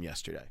moved on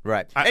yesterday.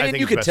 Right. I And think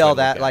you it's the could best tell way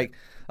to look that, at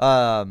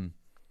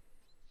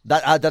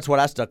like, that's what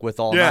I stuck with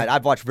all night.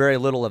 I've watched very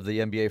little of the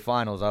NBA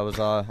Finals. I was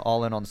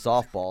all in on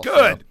softball.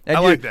 Good. And I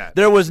like that.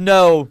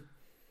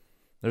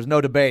 There's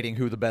no debating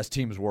who the best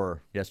teams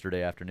were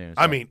yesterday afternoon.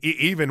 So. I mean,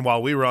 even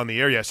while we were on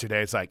the air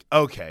yesterday, it's like,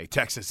 okay,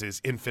 Texas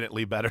is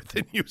infinitely better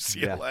than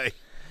UCLA.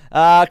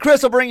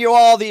 Chris will bring you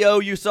all the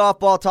OU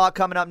softball talk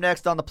coming up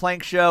next on the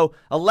Plank Show.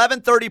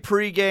 11:30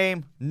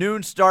 pregame,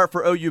 noon start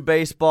for OU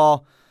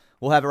baseball.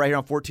 We'll have it right here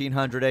on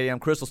 1400 AM.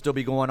 Chris will still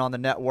be going on the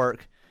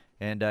network,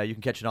 and you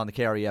can catch it on the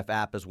KREF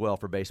app as well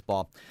for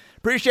baseball.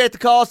 Appreciate the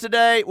calls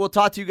today. We'll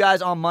talk to you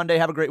guys on Monday.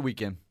 Have a great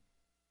weekend.